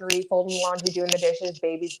laundry, folding the laundry, doing the dishes,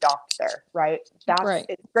 baby's docked there, right? Right.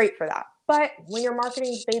 It's great for that. But when you're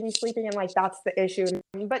marketing baby sleeping and like that's the issue.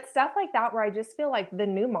 But stuff like that where I just feel like the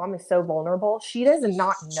new mom is so vulnerable. She does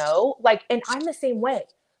not know. Like, and I'm the same way.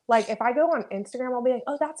 Like if I go on Instagram, I'll be like,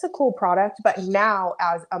 oh, that's a cool product. But now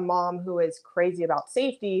as a mom who is crazy about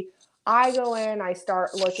safety, I go in, I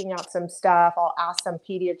start looking at some stuff. I'll ask some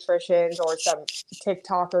pediatricians or some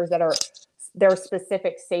TikTokers that are their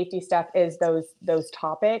specific safety stuff is those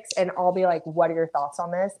topics. And I'll be like, what are your thoughts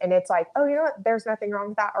on this? And it's like, oh, you know what? There's nothing wrong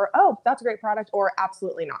with that. Or, oh, that's a great product, or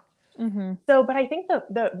absolutely not. Mm-hmm. So, but I think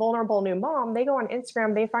the vulnerable new mom, they go on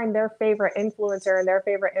Instagram, they find their favorite influencer, and their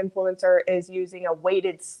favorite influencer is using a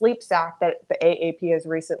weighted sleep sack that the AAP has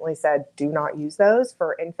recently said, do not use those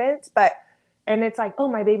for infants. And it's like, oh,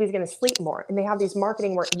 my baby's going to sleep more. And they have these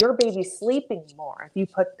marketing where your baby's sleeping more if you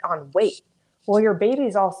put on weight. Well, your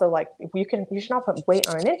baby's also like, you should not put weight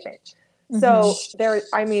on an infant. So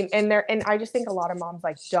and I just think a lot of moms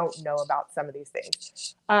like don't know about some of these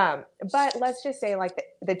things. But let's just say like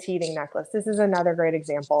the teething necklace. This is another great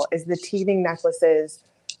example. Is the teething necklaces?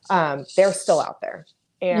 They're still out there,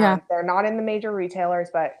 and they're not in the major retailers.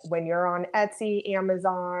 But when you're on Etsy,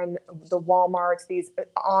 Amazon, the WalMarts, these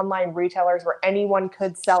online retailers where anyone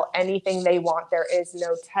could sell anything they want, there is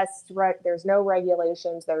no there's no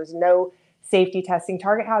regulations, there's no safety testing.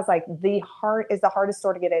 Target has like the hardest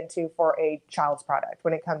store to get into for a child's product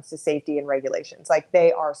when it comes to safety and regulations. Like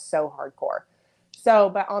they are so hardcore. So,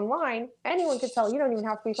 but online, anyone could sell. You don't even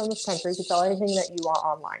have to be from this country. You can sell anything that you want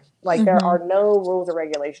online. Like there are no rules or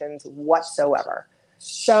regulations whatsoever.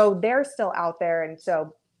 So they're still out there. And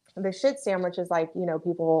so the shit sandwich is like,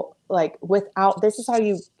 people like this is how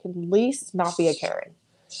you can least not be a Karen.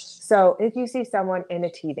 So if you see someone in a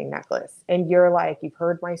teething necklace and you're like, you've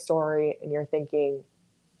heard my story and you're thinking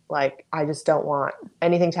like, I just don't want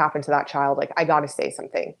anything to happen to that child. Like I got to say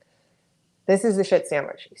something. This is the shit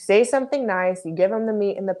sandwich. You say something nice, you give them the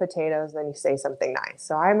meat and the potatoes, then you say something nice.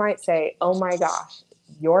 So I might say, oh my gosh,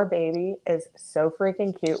 your baby is so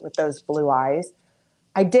freaking cute with those blue eyes.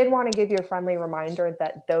 I did want to give you a friendly reminder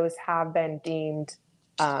that those have been deemed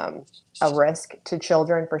a risk to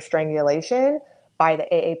children for strangulation by the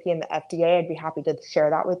AAP and the FDA. I'd be happy to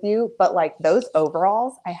share that with you. But like those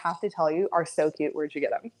overalls, I have to tell you, are so cute. Where'd you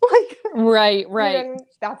get them? Like, right.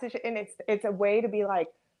 That's and it's a way to be like,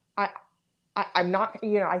 I'm not,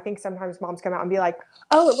 I think sometimes moms come out and be like,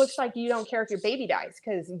 oh, it looks like you don't care if your baby dies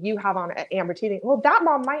because you have on amber teething. Well, that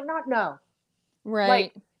mom might not know. Right.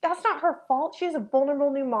 Like, that's not her fault. She's a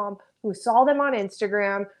vulnerable new mom who saw them on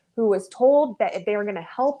Instagram, who was told that they were going to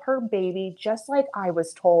help her baby, just like I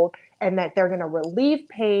was told, and that they're going to relieve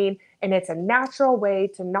pain. And it's a natural way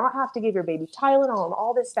to not have to give your baby Tylenol and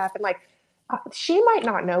all this stuff. And like, she might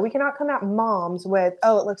not know. We cannot come at moms with,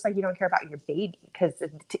 oh, it looks like you don't care about your baby, because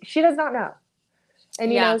she does not know.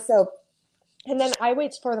 And, and then I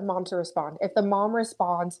wait for the mom to respond. If the mom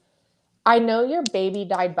responds, I know your baby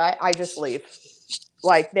died, but I just leave.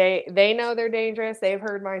 Like they know they're dangerous. They've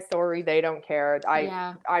heard my story. They don't care.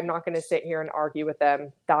 I'm not going to sit here and argue with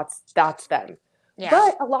them. That's them. Yeah.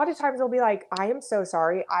 But a lot of times they'll be like, I am so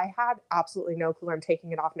sorry. I had absolutely no clue. I'm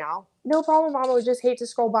taking it off now. No problem, Mom. I would just hate to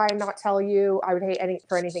scroll by and not tell you. I would hate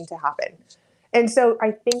for anything to happen. And so I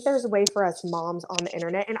think there's a way for us moms on the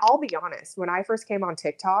internet. And I'll be honest, when I first came on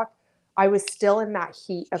TikTok, I was still in that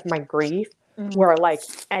heat of my grief where like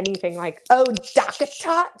anything like, oh, DACA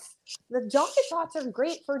tots. The DACA tots are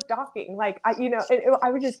great for docking. Like, I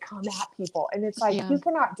would just come at people. And it's like, you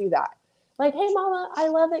cannot do that. Like, hey, mama, I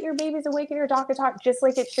love that your baby's awake in your DACA tot just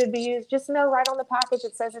like it should be used. Just know right on the package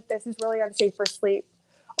it says that this is really unsafe for sleep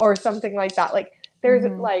or something like that. Like, there's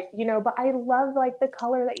like, but I love like the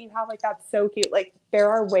color that you have. Like, that's so cute. Like, there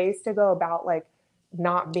are ways to go about like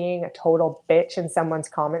not being a total bitch in someone's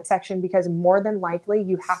comment section, because more than likely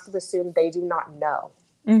you have to assume they do not know.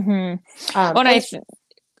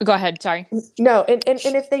 Go ahead. Sorry. No. And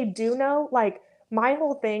if they do know, like, my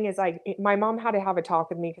whole thing is like, my mom had to have a talk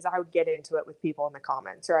with me because I would get into it with people in the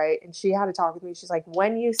comments. Right. And she had to talk with me. She's like,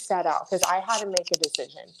 when you set out, because I had to make a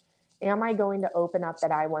decision. Am I going to open up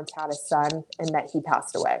that I once had a son and that he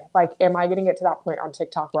passed away? Like, am I going to get to that point on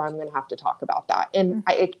TikTok where I'm going to have to talk about that? And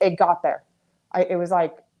it got there. It was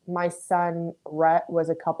like my son, Rhett, was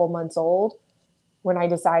a couple months old when I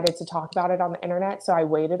decided to talk about it on the internet. So I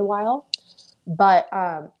waited a while. But,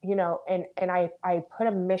 and I put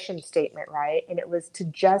a mission statement, right? And it was to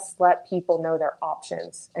just let people know their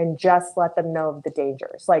options and just let them know of the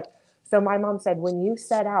dangers. Like, so my mom said, when you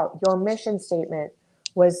set out, your mission statement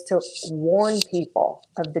was to warn people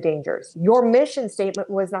of the dangers. Your mission statement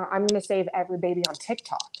was not, I'm going to save every baby on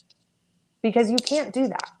TikTok, because you can't do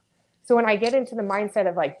that. So when I get into the mindset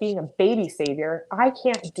of like being a baby savior, I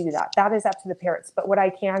can't do that. That is up to the parents. But what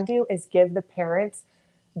I can do is give the parents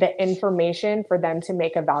the information for them to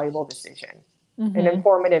make a valuable decision, an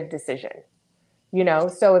informative decision,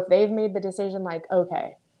 So if they've made the decision, like,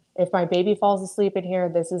 okay, if my baby falls asleep in here,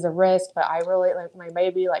 this is a risk, but I really like my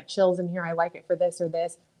baby, like, chills in here, I like it for this or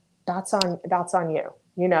this, that's on you.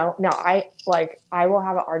 Now I will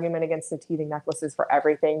have an argument against the teething necklaces for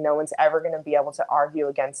everything. No one's ever going to be able to argue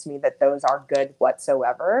against me that those are good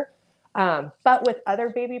whatsoever. But with other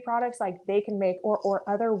baby products, like they can make, or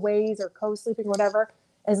other ways, or co-sleeping, whatever,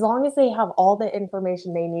 as long as they have all the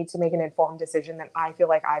information they need to make an informed decision, then I feel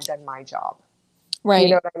like I've done my job. Right.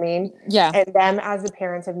 You know what I mean? Yeah. And them as the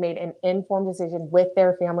parents have made an informed decision with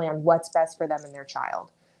their family on what's best for them and their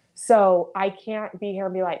child. So I can't be here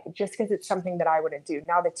and be like, just because it's something that I wouldn't do.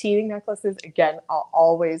 Now the teething necklaces, again, I'll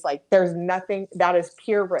always like, there's nothing that is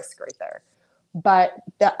pure risk right there. But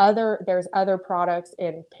there's other products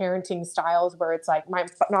in parenting styles where it's like, might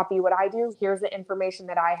not be what I do. Here's the information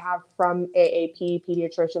that I have from AAP,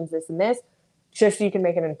 pediatricians, this and this, just so you can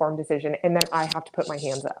make an informed decision. And then I have to put my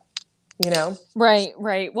hands up, you know? Right,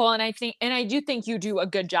 right. Well, and I do think you do a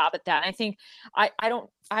good job at that. I think I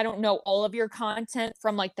don't know all of your content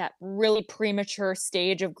from like that really premature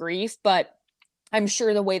stage of grief, but I'm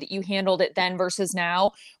sure the way that you handled it then versus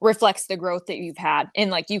now reflects the growth that you've had.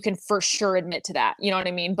 And like you can for sure admit to that. You know what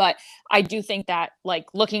I mean? But I do think that like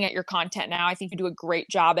looking at your content now, I think you do a great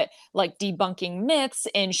job at like debunking myths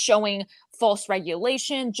and showing false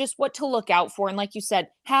regulation, just what to look out for. And like you said,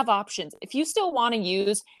 have options. If you still want to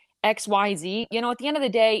use XYZ, you know, at the end of the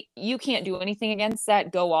day, you can't do anything against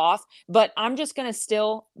that, go off. But I'm just going to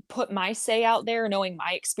still put my say out there, knowing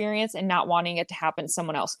my experience and not wanting it to happen to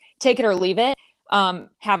someone else. Take it or leave it. Have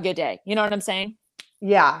a good day. You know what I'm saying?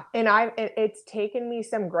 Yeah, and it's taken me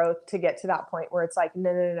some growth to get to that point where it's like,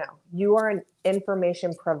 no, no, no, no. You are an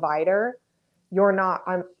information provider. You're not.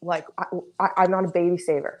 I'm like, I'm not a baby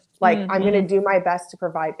saver. Like, I'm going to do my best to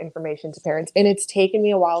provide information to parents, and it's taken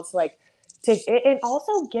me a while to like, and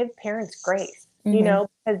also give parents grace. You know,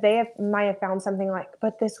 because they might have found something like,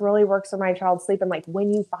 but this really works for my child's sleep. And like,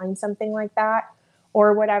 when you find something like that,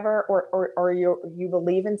 or whatever, or you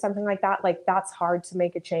believe in something like that, like that's hard to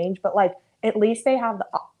make a change. But like at least they have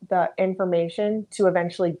the information to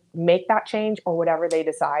eventually make that change or whatever they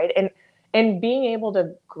decide. And being able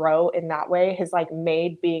to grow in that way has like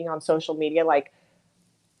made being on social media like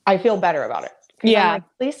I feel better about it. Yeah. I'm like,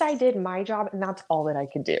 at least I did my job and that's all that I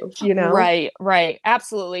could do, you know? Right, right.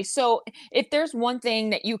 Absolutely. So if there's one thing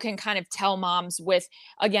that you can kind of tell moms with,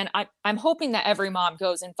 again, I'm hoping that every mom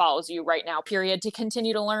goes and follows you right now, period, to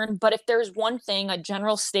continue to learn. But if there's one thing, a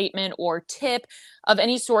general statement or tip of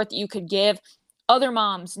any sort that you could give other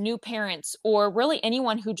moms, new parents, or really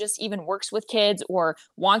anyone who just even works with kids or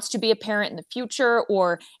wants to be a parent in the future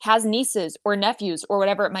or has nieces or nephews or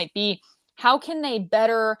whatever it might be, how can they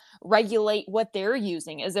better regulate what they're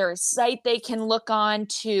using? Is there a site they can look on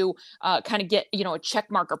to kind of get, you know, a check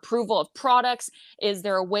mark approval of products? Is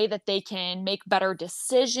there a way that they can make better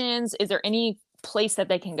decisions? Is there any place that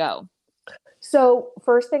they can go? So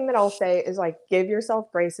first thing that I'll say is like give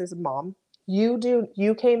yourself grace as a mom. You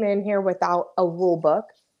came in here without a rule book.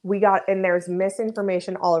 And there's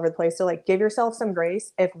misinformation all over the place. So like give yourself some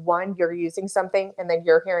grace if one, you're using something and then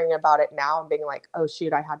you're hearing about it now and being like, oh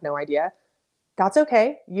shoot, I had no idea. That's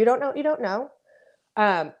okay. You don't know what you don't know.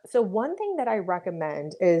 So one thing that I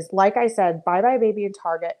recommend is, like I said, Bye Bye Baby and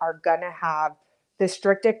Target are gonna have the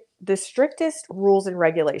strictest rules and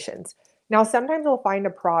regulations. Now, sometimes we'll find a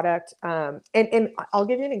product, and I'll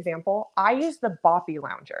give you an example. I use the Boppy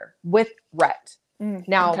Lounger with Rhett.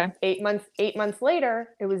 Now, Okay. 8 months later,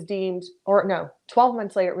 it was deemed, or no, 12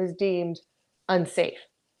 months later, it was deemed unsafe.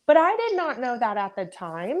 But I did not know that at the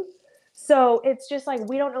time. So it's just like,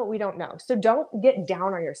 we don't know what we don't know. So don't get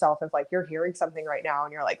down on yourself if like you're hearing something right now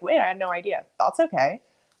and you're like, wait, I had no idea. That's okay.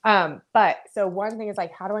 But so one thing is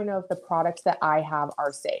like, how do I know if the products that I have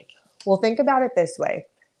are safe? Well, think about it this way.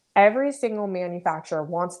 Every single manufacturer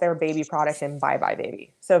wants their baby product in Bye Bye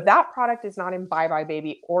Baby. So if that product is not in Bye Bye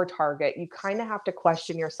Baby or Target, you kind of have to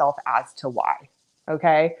question yourself as to why.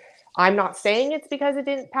 Okay. I'm not saying it's because it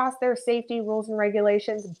didn't pass their safety rules and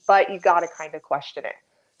regulations, but you got to kind of question it.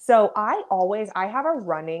 So I have a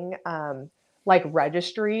running like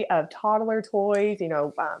registry of toddler toys,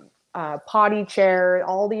 potty chair,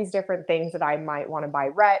 all these different things that I might want to buy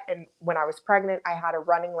Rhett. And when I was pregnant, I had a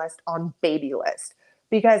running list on baby list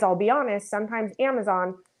because I'll be honest, sometimes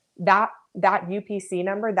Amazon, that UPC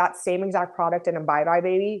number, that same exact product in a Bye Bye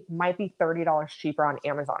Baby might be $30 cheaper on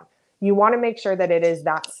Amazon. You want to make sure that it is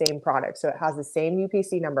that same product. So it has the same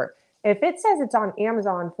UPC number. If it says it's on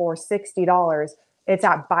Amazon for $60, it's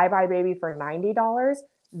at Bye Bye Baby for $90.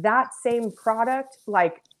 That same product,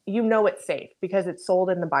 like, it's safe because it's sold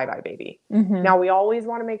in the Bye Bye Baby. Now, we always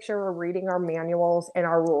want to make sure we're reading our manuals and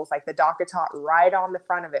our rules, like the DockATot right on the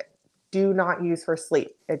front of it. Do not use for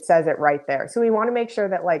sleep. It says it right there. So we want to make sure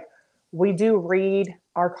that like we do read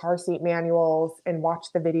our car seat manuals and watch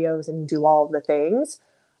the videos and do all of the things.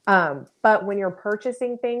 But when you're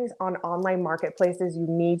purchasing things on online marketplaces, you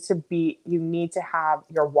need to have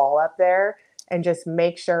your wall up there and just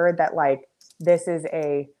make sure that like this is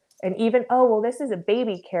a And even, oh, well, this is a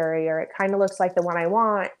baby carrier. It kind of looks like the one I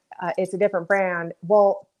want. It's a different brand.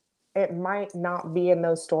 Well, it might not be in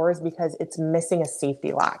those stores because it's missing a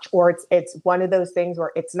safety latch, or it's one of those things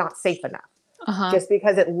where it's not safe enough just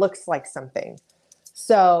because it looks like something.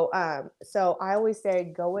 So, so I always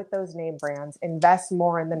say go with those name brands, invest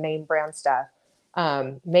more in the name brand stuff.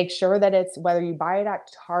 Make sure that it's, whether you buy it at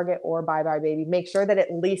Target or buybuy BABY, make sure that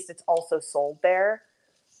at least it's also sold there.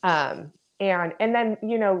 And then,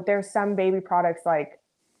 you know, there's some baby products like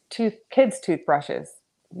kids toothbrushes.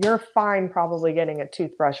 You're fine probably getting a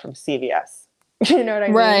toothbrush from CVS. You know what I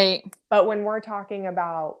mean? Right. But when we're talking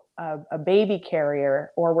about a baby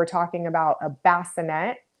carrier, or we're talking about a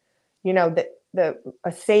bassinet, you know,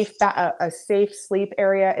 a safe sleep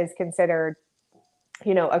area is considered,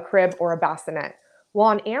 you know, a crib or a bassinet. Well,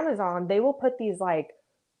 on Amazon, they will put these like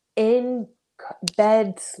in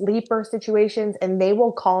bed sleeper situations, and they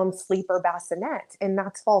will call them sleeper bassinets, and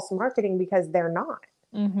that's false marketing because they're not.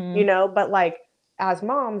 You know, but like as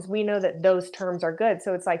moms, we know that those terms are good.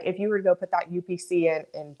 So it's like, if you were to go put that UPC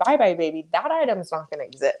in buybuy BABY, that item's not going to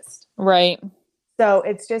exist. Right. So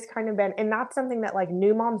it's just kind of been, and that's something that like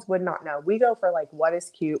new moms would not know. We go for like, what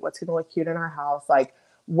is cute, what's going to look cute in our house, like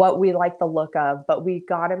what we like the look of, but we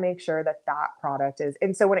got to make sure that that product is.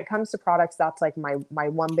 And so when it comes to products, that's like my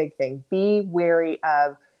one big thing. Be wary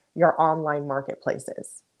of your online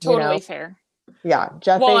marketplaces. Totally, you know? fair. Yeah.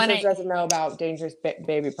 Jeff Bezos doesn't know about dangerous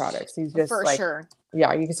baby products. He's just for like, sure.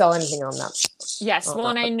 Yeah, you can sell anything on that. Yes. Well,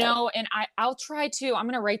 and I know, and I'll try to, I'm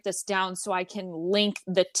going to write this down so I can link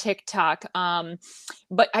the TikTok.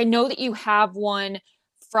 But I know that you have one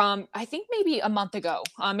from, I think maybe a month ago,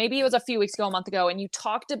 maybe it was a few weeks ago, a month ago, and you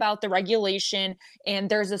talked about the regulation, and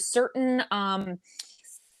there's a certain,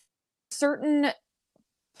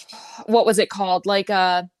 what was it called? Like,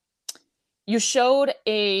 you showed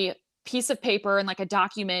a piece of paper and like a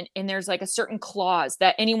document, and there's like a certain clause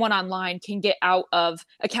that anyone online can get out of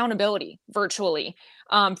accountability virtually,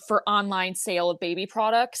 for online sale of baby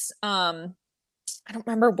products. I don't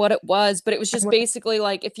remember what it was, but it was just basically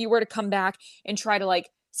like, if you were to come back and try to like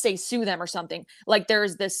say sue them or something, like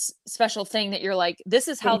there's this special thing that you're like, this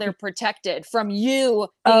is how they're protected from you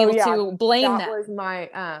being able to blame them. That was my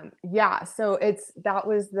so that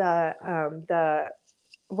was the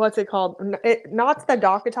what's it called? Not the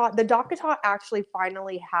DockATot. The DockATot actually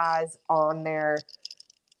finally has on there,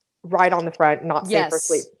 right on the front, not safe for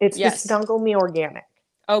sleep. It's the Snuggle Me Organic.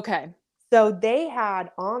 Okay. So they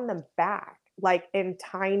had on the back, like in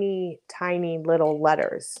tiny, tiny little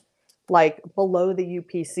letters, like below the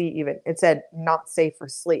UPC even, it said not safe for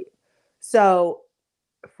sleep. So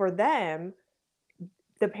for them,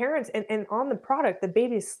 the parents, and on the product, the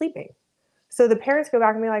baby's sleeping. So the parents go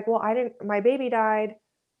back and be like, well, my baby died.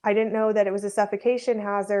 I didn't know that it was a suffocation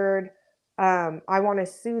hazard. I want to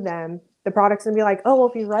sue them. The product's gonna be like, oh, well,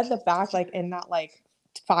 if you read the back, like in that like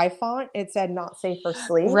 5 font, it said not safe for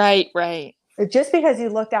sleep. Right. Just because you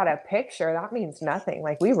looked at a picture, that means nothing.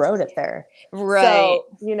 Like we wrote it there. Right. So,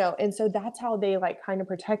 you know, and so that's how they like kind of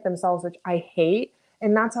protect themselves, which I hate.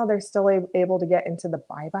 And that's how they're still able to get into the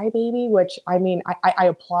buybuy BABY, which I mean, I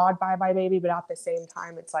applaud buybuy BABY, but at the same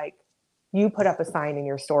time, it's like you put up a sign in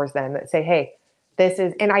your stores then that say, hey, this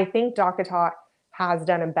is, and I think DockATot has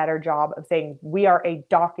done a better job of saying we are a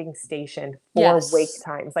docking station for wake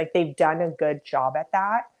times. Like they've done a good job at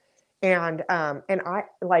that. And I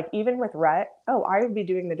like, even with Rhett, I would be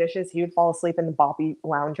doing the dishes. He would fall asleep in the boppy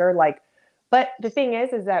lounger. Like, but the thing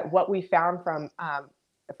is that what we found from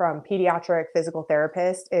pediatric physical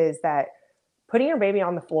therapists is that putting your baby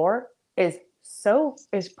on the floor is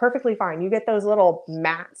perfectly fine. You get those little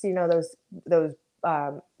mats, you know, those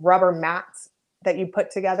rubber mats that you put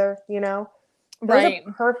together, you know, those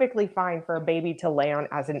are perfectly fine for a baby to lay on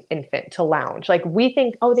as an infant, to lounge. Like we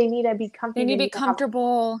think, they need to be comfy. They need to be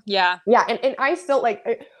comfortable. Yeah. And I still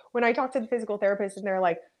like, when I talk to the physical therapist and they're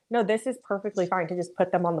like, no, this is perfectly fine to just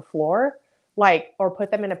put them on the floor, like, or put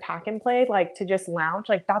them in a pack and play, like to just lounge.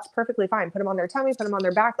 Like that's perfectly fine. Put them on their tummy, put them on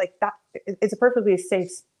their back. Like that, it's a perfectly safe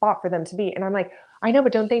spot for them to be. And I'm like, I know,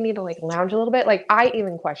 but don't they need to like lounge a little bit? Like I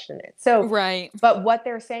even question it. So, but what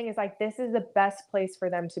they're saying is like, this is the best place for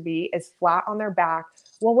them to be, is flat on their back.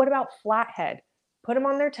 Well, what about flat head? Put them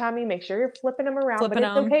on their tummy, make sure you're flipping them around, but it's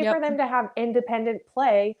okay for them to have independent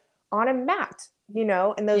play on a mat, you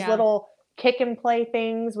know, and those little kick and play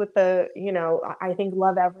things with the, you know, I think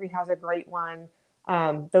Love Every has a great one.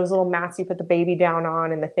 Those little mats you put the baby down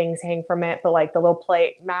on and the things hang from it, but like the little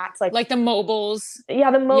play mats, like the mobiles.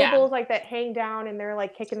 Yeah, the mobiles like that hang down and they're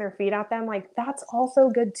like kicking their feet at them. Like that's also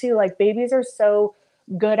good too. Like babies are so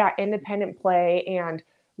good at independent play, and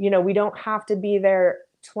you know, we don't have to be there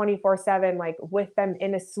 24/7, like with them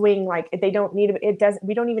in a swing. Like they don't need it.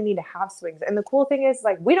 We don't even need to have swings. And the cool thing is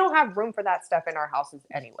like, we don't have room for that stuff in our houses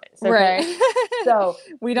anyways. Okay? Right. So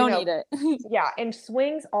we don't need it. yeah. And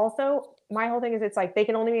swings also, my whole thing is it's like, they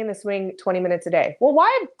can only be in the swing 20 minutes a day. Well,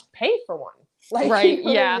 why pay for one? Like, right. You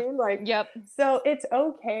know yeah. what I mean? Like, yep. So it's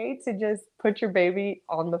okay to just put your baby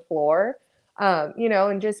on the floor, you know,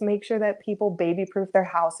 and just make sure that people baby proof their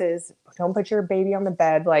houses. Don't put your baby on the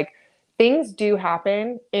bed. Like, things do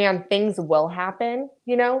happen and things will happen,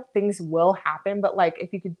 you know, things will happen. But like,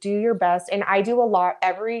 if you could do your best, and I do a lot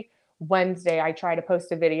every Wednesday, I try to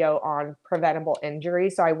post a video on preventable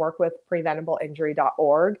injury. So I work with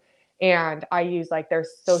preventableinjury.org. And I use like their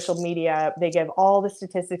social media. They give all the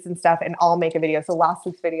statistics and stuff, and I'll make a video. So last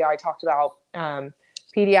week's video, I talked about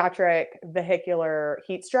pediatric vehicular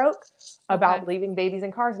heat stroke, about leaving babies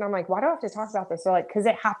in cars. And I'm like, why do I have to talk about this? They're like, because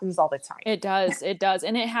it happens all the time. It does. It does.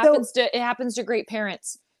 And it happens to great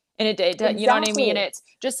parents. And it you know what I mean? It's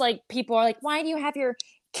just like, people are like, why do you have your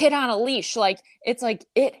kid on a leash? Like, it's like,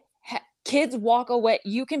 kids walk away.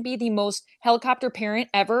 You can be the most helicopter parent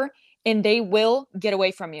ever, and they will get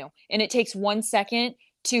away from you. And it takes 1 second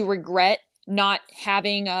to regret not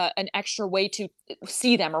having an extra way to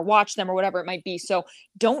see them or watch them or whatever it might be. So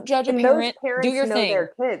don't judge a parent. Those parents do your know thing.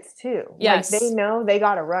 Their kids too. Yes. Like, they know they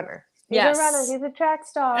got a runner. He's a runner. He's a track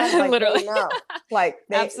star. Like, literally. They know. Like,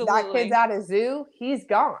 that kid's at a zoo. He's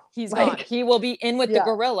gone. He's gone. He will be in with the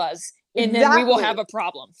gorillas. And Exactly. then we will have a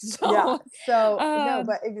problem. So, yeah. So no,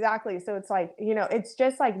 but exactly. So it's like, you know, it's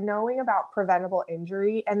just like knowing about preventable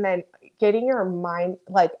injury, and then getting your mind,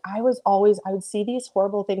 like, I would see these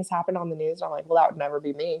horrible things happen on the news. And I'm like, well, that would never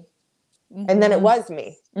be me. Mm-hmm. And then it was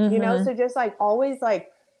me, you know? So just like always,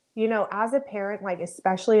 like, you know, as a parent, like,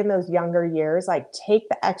 especially in those younger years, like, take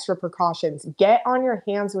the extra precautions, get on your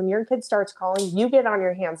hands when your kid starts crawling, you get on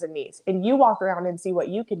your hands and knees and you walk around and see what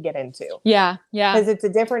you could get into. Yeah. Yeah. Because it's a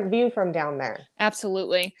different view from down there.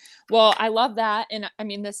 Absolutely. Well, I love that. And I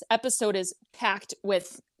mean, this episode is packed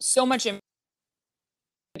with so much information.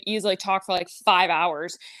 Easily talk for like 5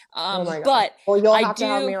 hours. Oh my God. But well, you'll have to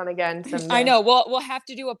have me on again someday. I know. We'll have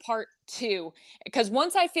to do a part 2, because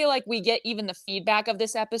once I feel like we get even the feedback of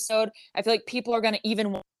this episode, I feel like people are going to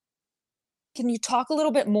even. Can you talk a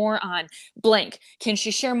little bit more on blank? Can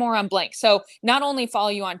she share more on blank? So not only follow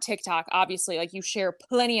you on TikTok, obviously, like, you share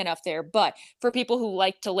plenty enough there, but for people who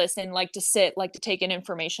like to listen, like to sit, like to take in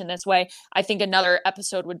information this way, I think another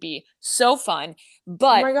episode would be so fun.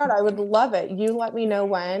 But oh my God, I would love it. You let me know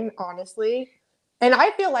when, honestly. And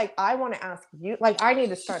I feel like I want to ask you, like, I need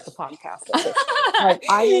to start the podcast. Like,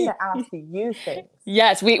 I need to ask you things.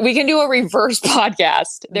 Yes, we can do a reverse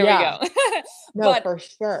podcast. There we go. No, but for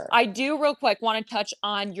sure. I do real quick want to touch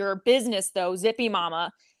on your business though, Zippy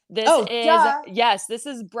Mama. This this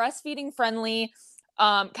is breastfeeding friendly,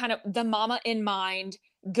 kind of the mama in mind,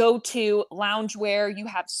 go-to loungewear. You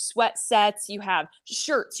have sweat sets, you have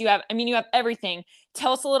shirts, you have everything.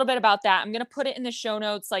 Tell us a little bit about that. I'm going to put it in the show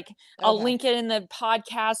notes. Like, I'll link it in the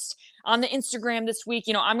podcast on the Instagram this week.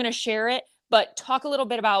 You know, I'm going to share it, but talk a little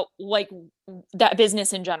bit about like that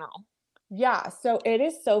business in general. Yeah. So it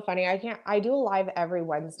is so funny. I do a live every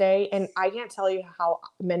Wednesday, and I can't tell you how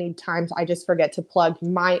many times I just forget to plug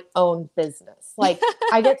my own business. Like,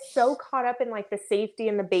 I get so caught up in like the safety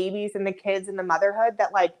and the babies and the kids and the motherhood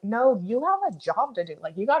that, like, no, you have a job to do.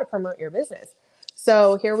 Like, you got to promote your business.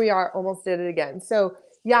 So here we are, almost did it again. So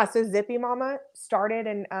yeah, so Zippy Mama started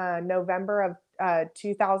in November of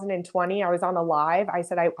 2020. I was on a live. I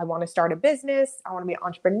said, I want to start a business. I want to be an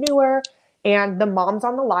entrepreneur. And the moms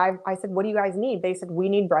on the live, I said, what do you guys need? They said, we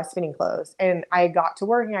need breastfeeding clothes. And I got to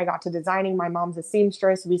working. I got to designing. My mom's a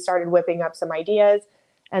seamstress. We started whipping up some ideas.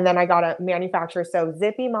 And then I got a manufacturer. So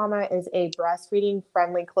Zippy Mama is a breastfeeding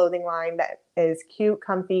friendly clothing line that is cute,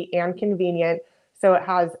 comfy, and convenient. So it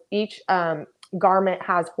has each garment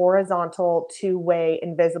has horizontal 2-way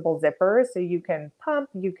invisible zippers. So you can pump,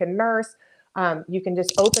 you can nurse, you can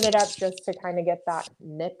just open it up just to kind of get that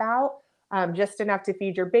nip out. Just enough to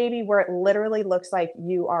feed your baby, where it literally looks like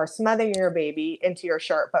you are smothering your baby into your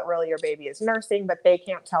shirt, but really your baby is nursing, but they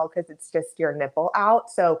can't tell because it's just your nipple out.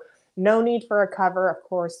 So no need for a cover. Of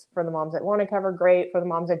course, for the moms that want to cover, great. For the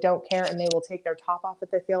moms that don't care and they will take their top off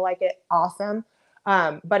if they feel like it, awesome.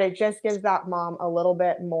 But it just gives that mom a little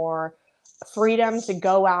bit more freedom to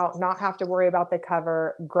go out, not have to worry about the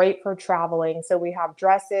cover. Great for traveling. So we have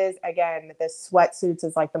dresses. Again, the sweatsuits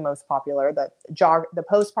is like the most popular. The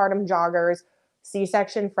postpartum joggers,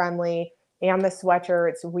 C-section friendly, and the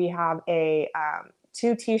sweatshirts. We have a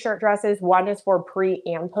 2 t-shirt dresses. One is for pre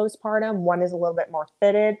and postpartum. One is a little bit more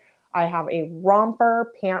fitted. I have a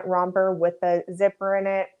romper, pant romper with a zipper in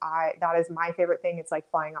it. That is my favorite thing. It's like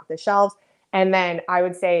flying off the shelves. And then I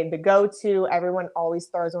would say the go-to, everyone always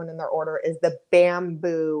throws one in their order, is the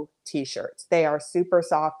bamboo t-shirts. They are super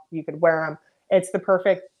soft. You could wear them. It's the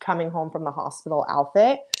perfect coming home from the hospital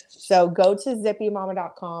outfit. So go to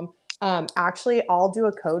zippymama.com. Actually, I'll do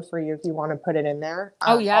a code for you if you want to put it in there.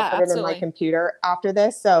 Oh yeah, I'll put it in absolutely. my computer after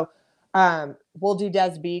this. So we'll do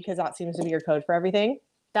DesB because that seems to be your code for everything.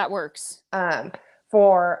 That works.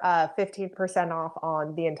 For 15% off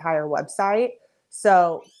on the entire website.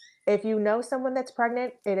 So if you know someone that's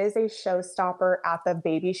pregnant, it is a showstopper at the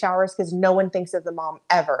baby showers because no one thinks of the mom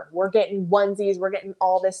ever. We're getting onesies, we're getting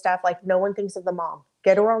all this stuff. Like no one thinks of the mom.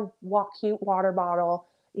 Get her a cute water bottle,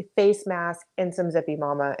 a face mask, and some Zippy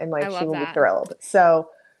Mama, and like she will be thrilled. So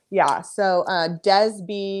yeah, so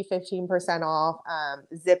DesB 15% off,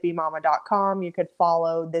 zippymama.com. You could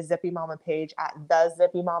follow the Zippy Mama page at the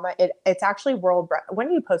Zippy Mama. It's actually when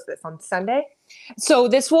do you post this? On Sunday? So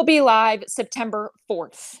this will be live September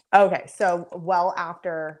 4th. Okay, so well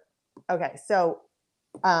after. Okay, so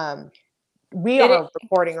we are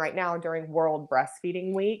recording right now during World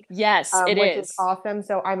Breastfeeding Week. Yes, which is awesome.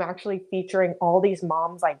 So I'm actually featuring all these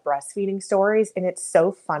moms like breastfeeding stories, and it's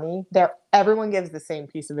so funny. Everyone gives the same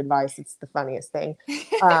piece of advice. It's the funniest thing,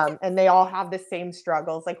 and they all have the same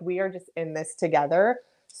struggles. Like we are just in this together.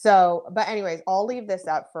 So, but anyways, I'll leave this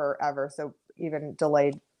up forever, so even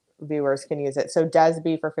delayed viewers can use it. So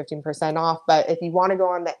DesB for 15% off. But if you want to go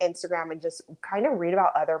on the Instagram and just kind of read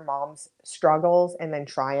about other moms' struggles and then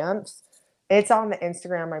triumphs, it's on the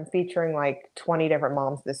Instagram. I'm featuring like 20 different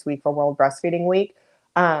moms this week for World Breastfeeding Week.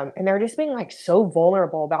 And they're just being like so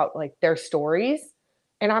vulnerable about like their stories.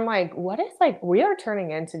 And I'm like, what is like, we are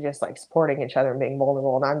turning into just like supporting each other and being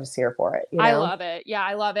vulnerable. And I'm just here for it. You know? I love it. Yeah,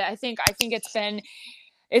 I love it. I think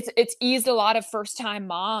it's eased a lot of first-time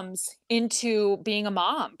moms into being a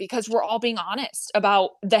mom because we're all being honest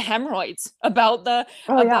about the hemorrhoids, about the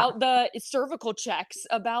cervical checks,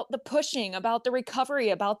 about the pushing, about the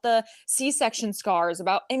recovery, about the C-section scars,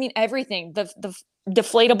 about everything, the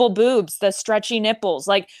deflatable boobs, the stretchy nipples.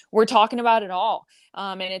 Like we're talking about it all.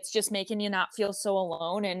 And it's just making you not feel so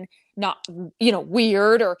alone and not,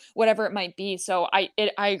 weird or whatever it might be. So I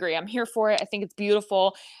agree. I'm here for it. I think it's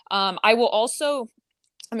beautiful. I will also,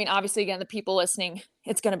 obviously, again, the people listening,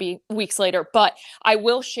 it's going to be weeks later, but I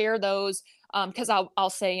will share those because I'll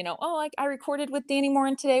say, I recorded with Danny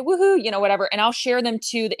Morin today, woohoo, whatever. And I'll share them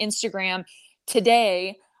to the Instagram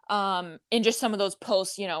today in just some of those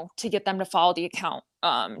posts, to get them to follow the account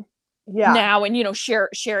now and, share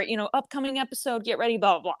it, upcoming episode, get ready,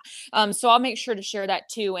 blah, blah, blah. So I'll make sure to share that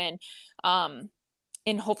too.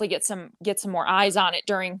 And hopefully get some more eyes on it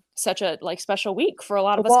during such a special week for a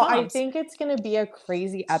lot of us moms. I think it's going to be a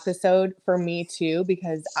crazy episode for me too,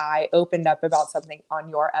 because I opened up about something on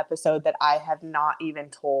your episode that I have not even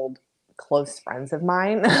told close friends of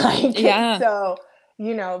mine. So,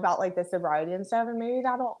 about like the sobriety and stuff, and maybe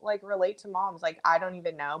that'll like relate to moms. Like, I don't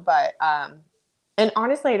even know, but, and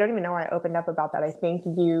honestly, I don't even know why I opened up about that. I think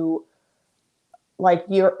your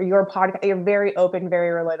podcast, you're very open, very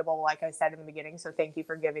relatable, like I said in the beginning. So thank you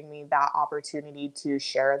for giving me that opportunity to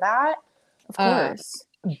share that. Of course.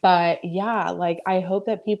 But yeah, like I hope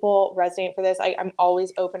that people resonate for this. I'm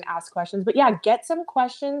always open to ask questions, but yeah, get some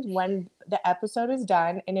questions when the episode is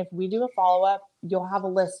done. And if we do a follow-up, you'll have a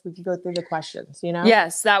list. We can go through the questions,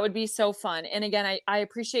 Yes, that would be so fun. And again, I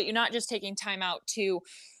appreciate you not just taking time out to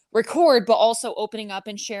record, but also opening up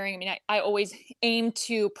and sharing. I always aim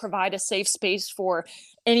to provide a safe space for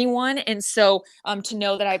anyone. And so to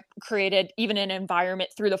know that I created even an environment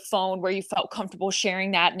through the phone where you felt comfortable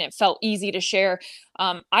sharing that and it felt easy to share.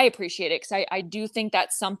 I appreciate it because I do think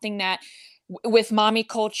that's something that with mommy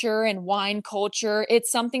culture and wine culture,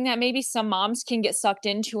 it's something that maybe some moms can get sucked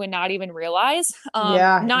into and not even realize.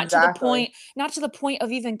 Not to the point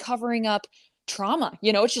of even covering up trauma.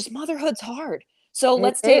 It's just motherhood's hard. So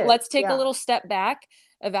let's take a little step back,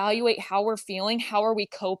 evaluate how we're feeling, how are we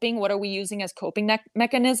coping, what are we using as coping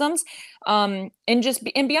mechanisms, and just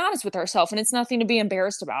be honest with ourselves. And it's nothing to be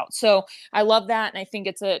embarrassed about. So I love that, and I think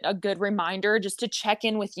it's a good reminder just to check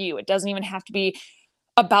in with you. It doesn't even have to be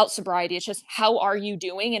about sobriety. It's just how are you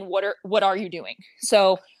doing and what are you doing?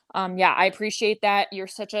 So I appreciate that. You're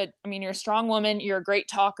you're a strong woman. You're a great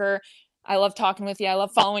talker. I love talking with you. I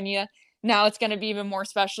love following you. Now it's going to be even more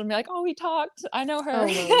special to be like, oh, we talked. I know her. Oh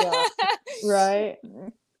my God. Right.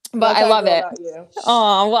 But That's I how I love feel it. about you.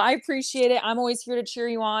 Oh, well, I appreciate it. I'm always here to cheer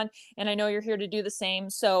you on, and I know you're here to do the same.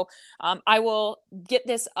 So I will get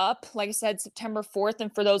this up, like I said, September 4th.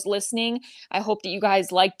 And for those listening, I hope that you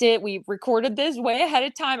guys liked it. We recorded this way ahead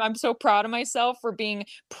of time. I'm so proud of myself for being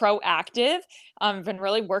proactive. I've been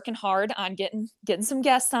really working hard on getting some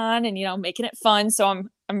guests on and, making it fun. So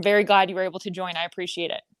I'm very glad you were able to join. I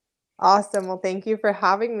appreciate it. Awesome. Well, thank you for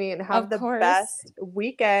having me and have Of the course. best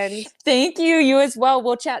weekend. Thank you. You as well.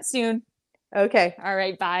 We'll chat soon. Okay. All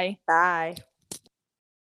right. Bye. Bye.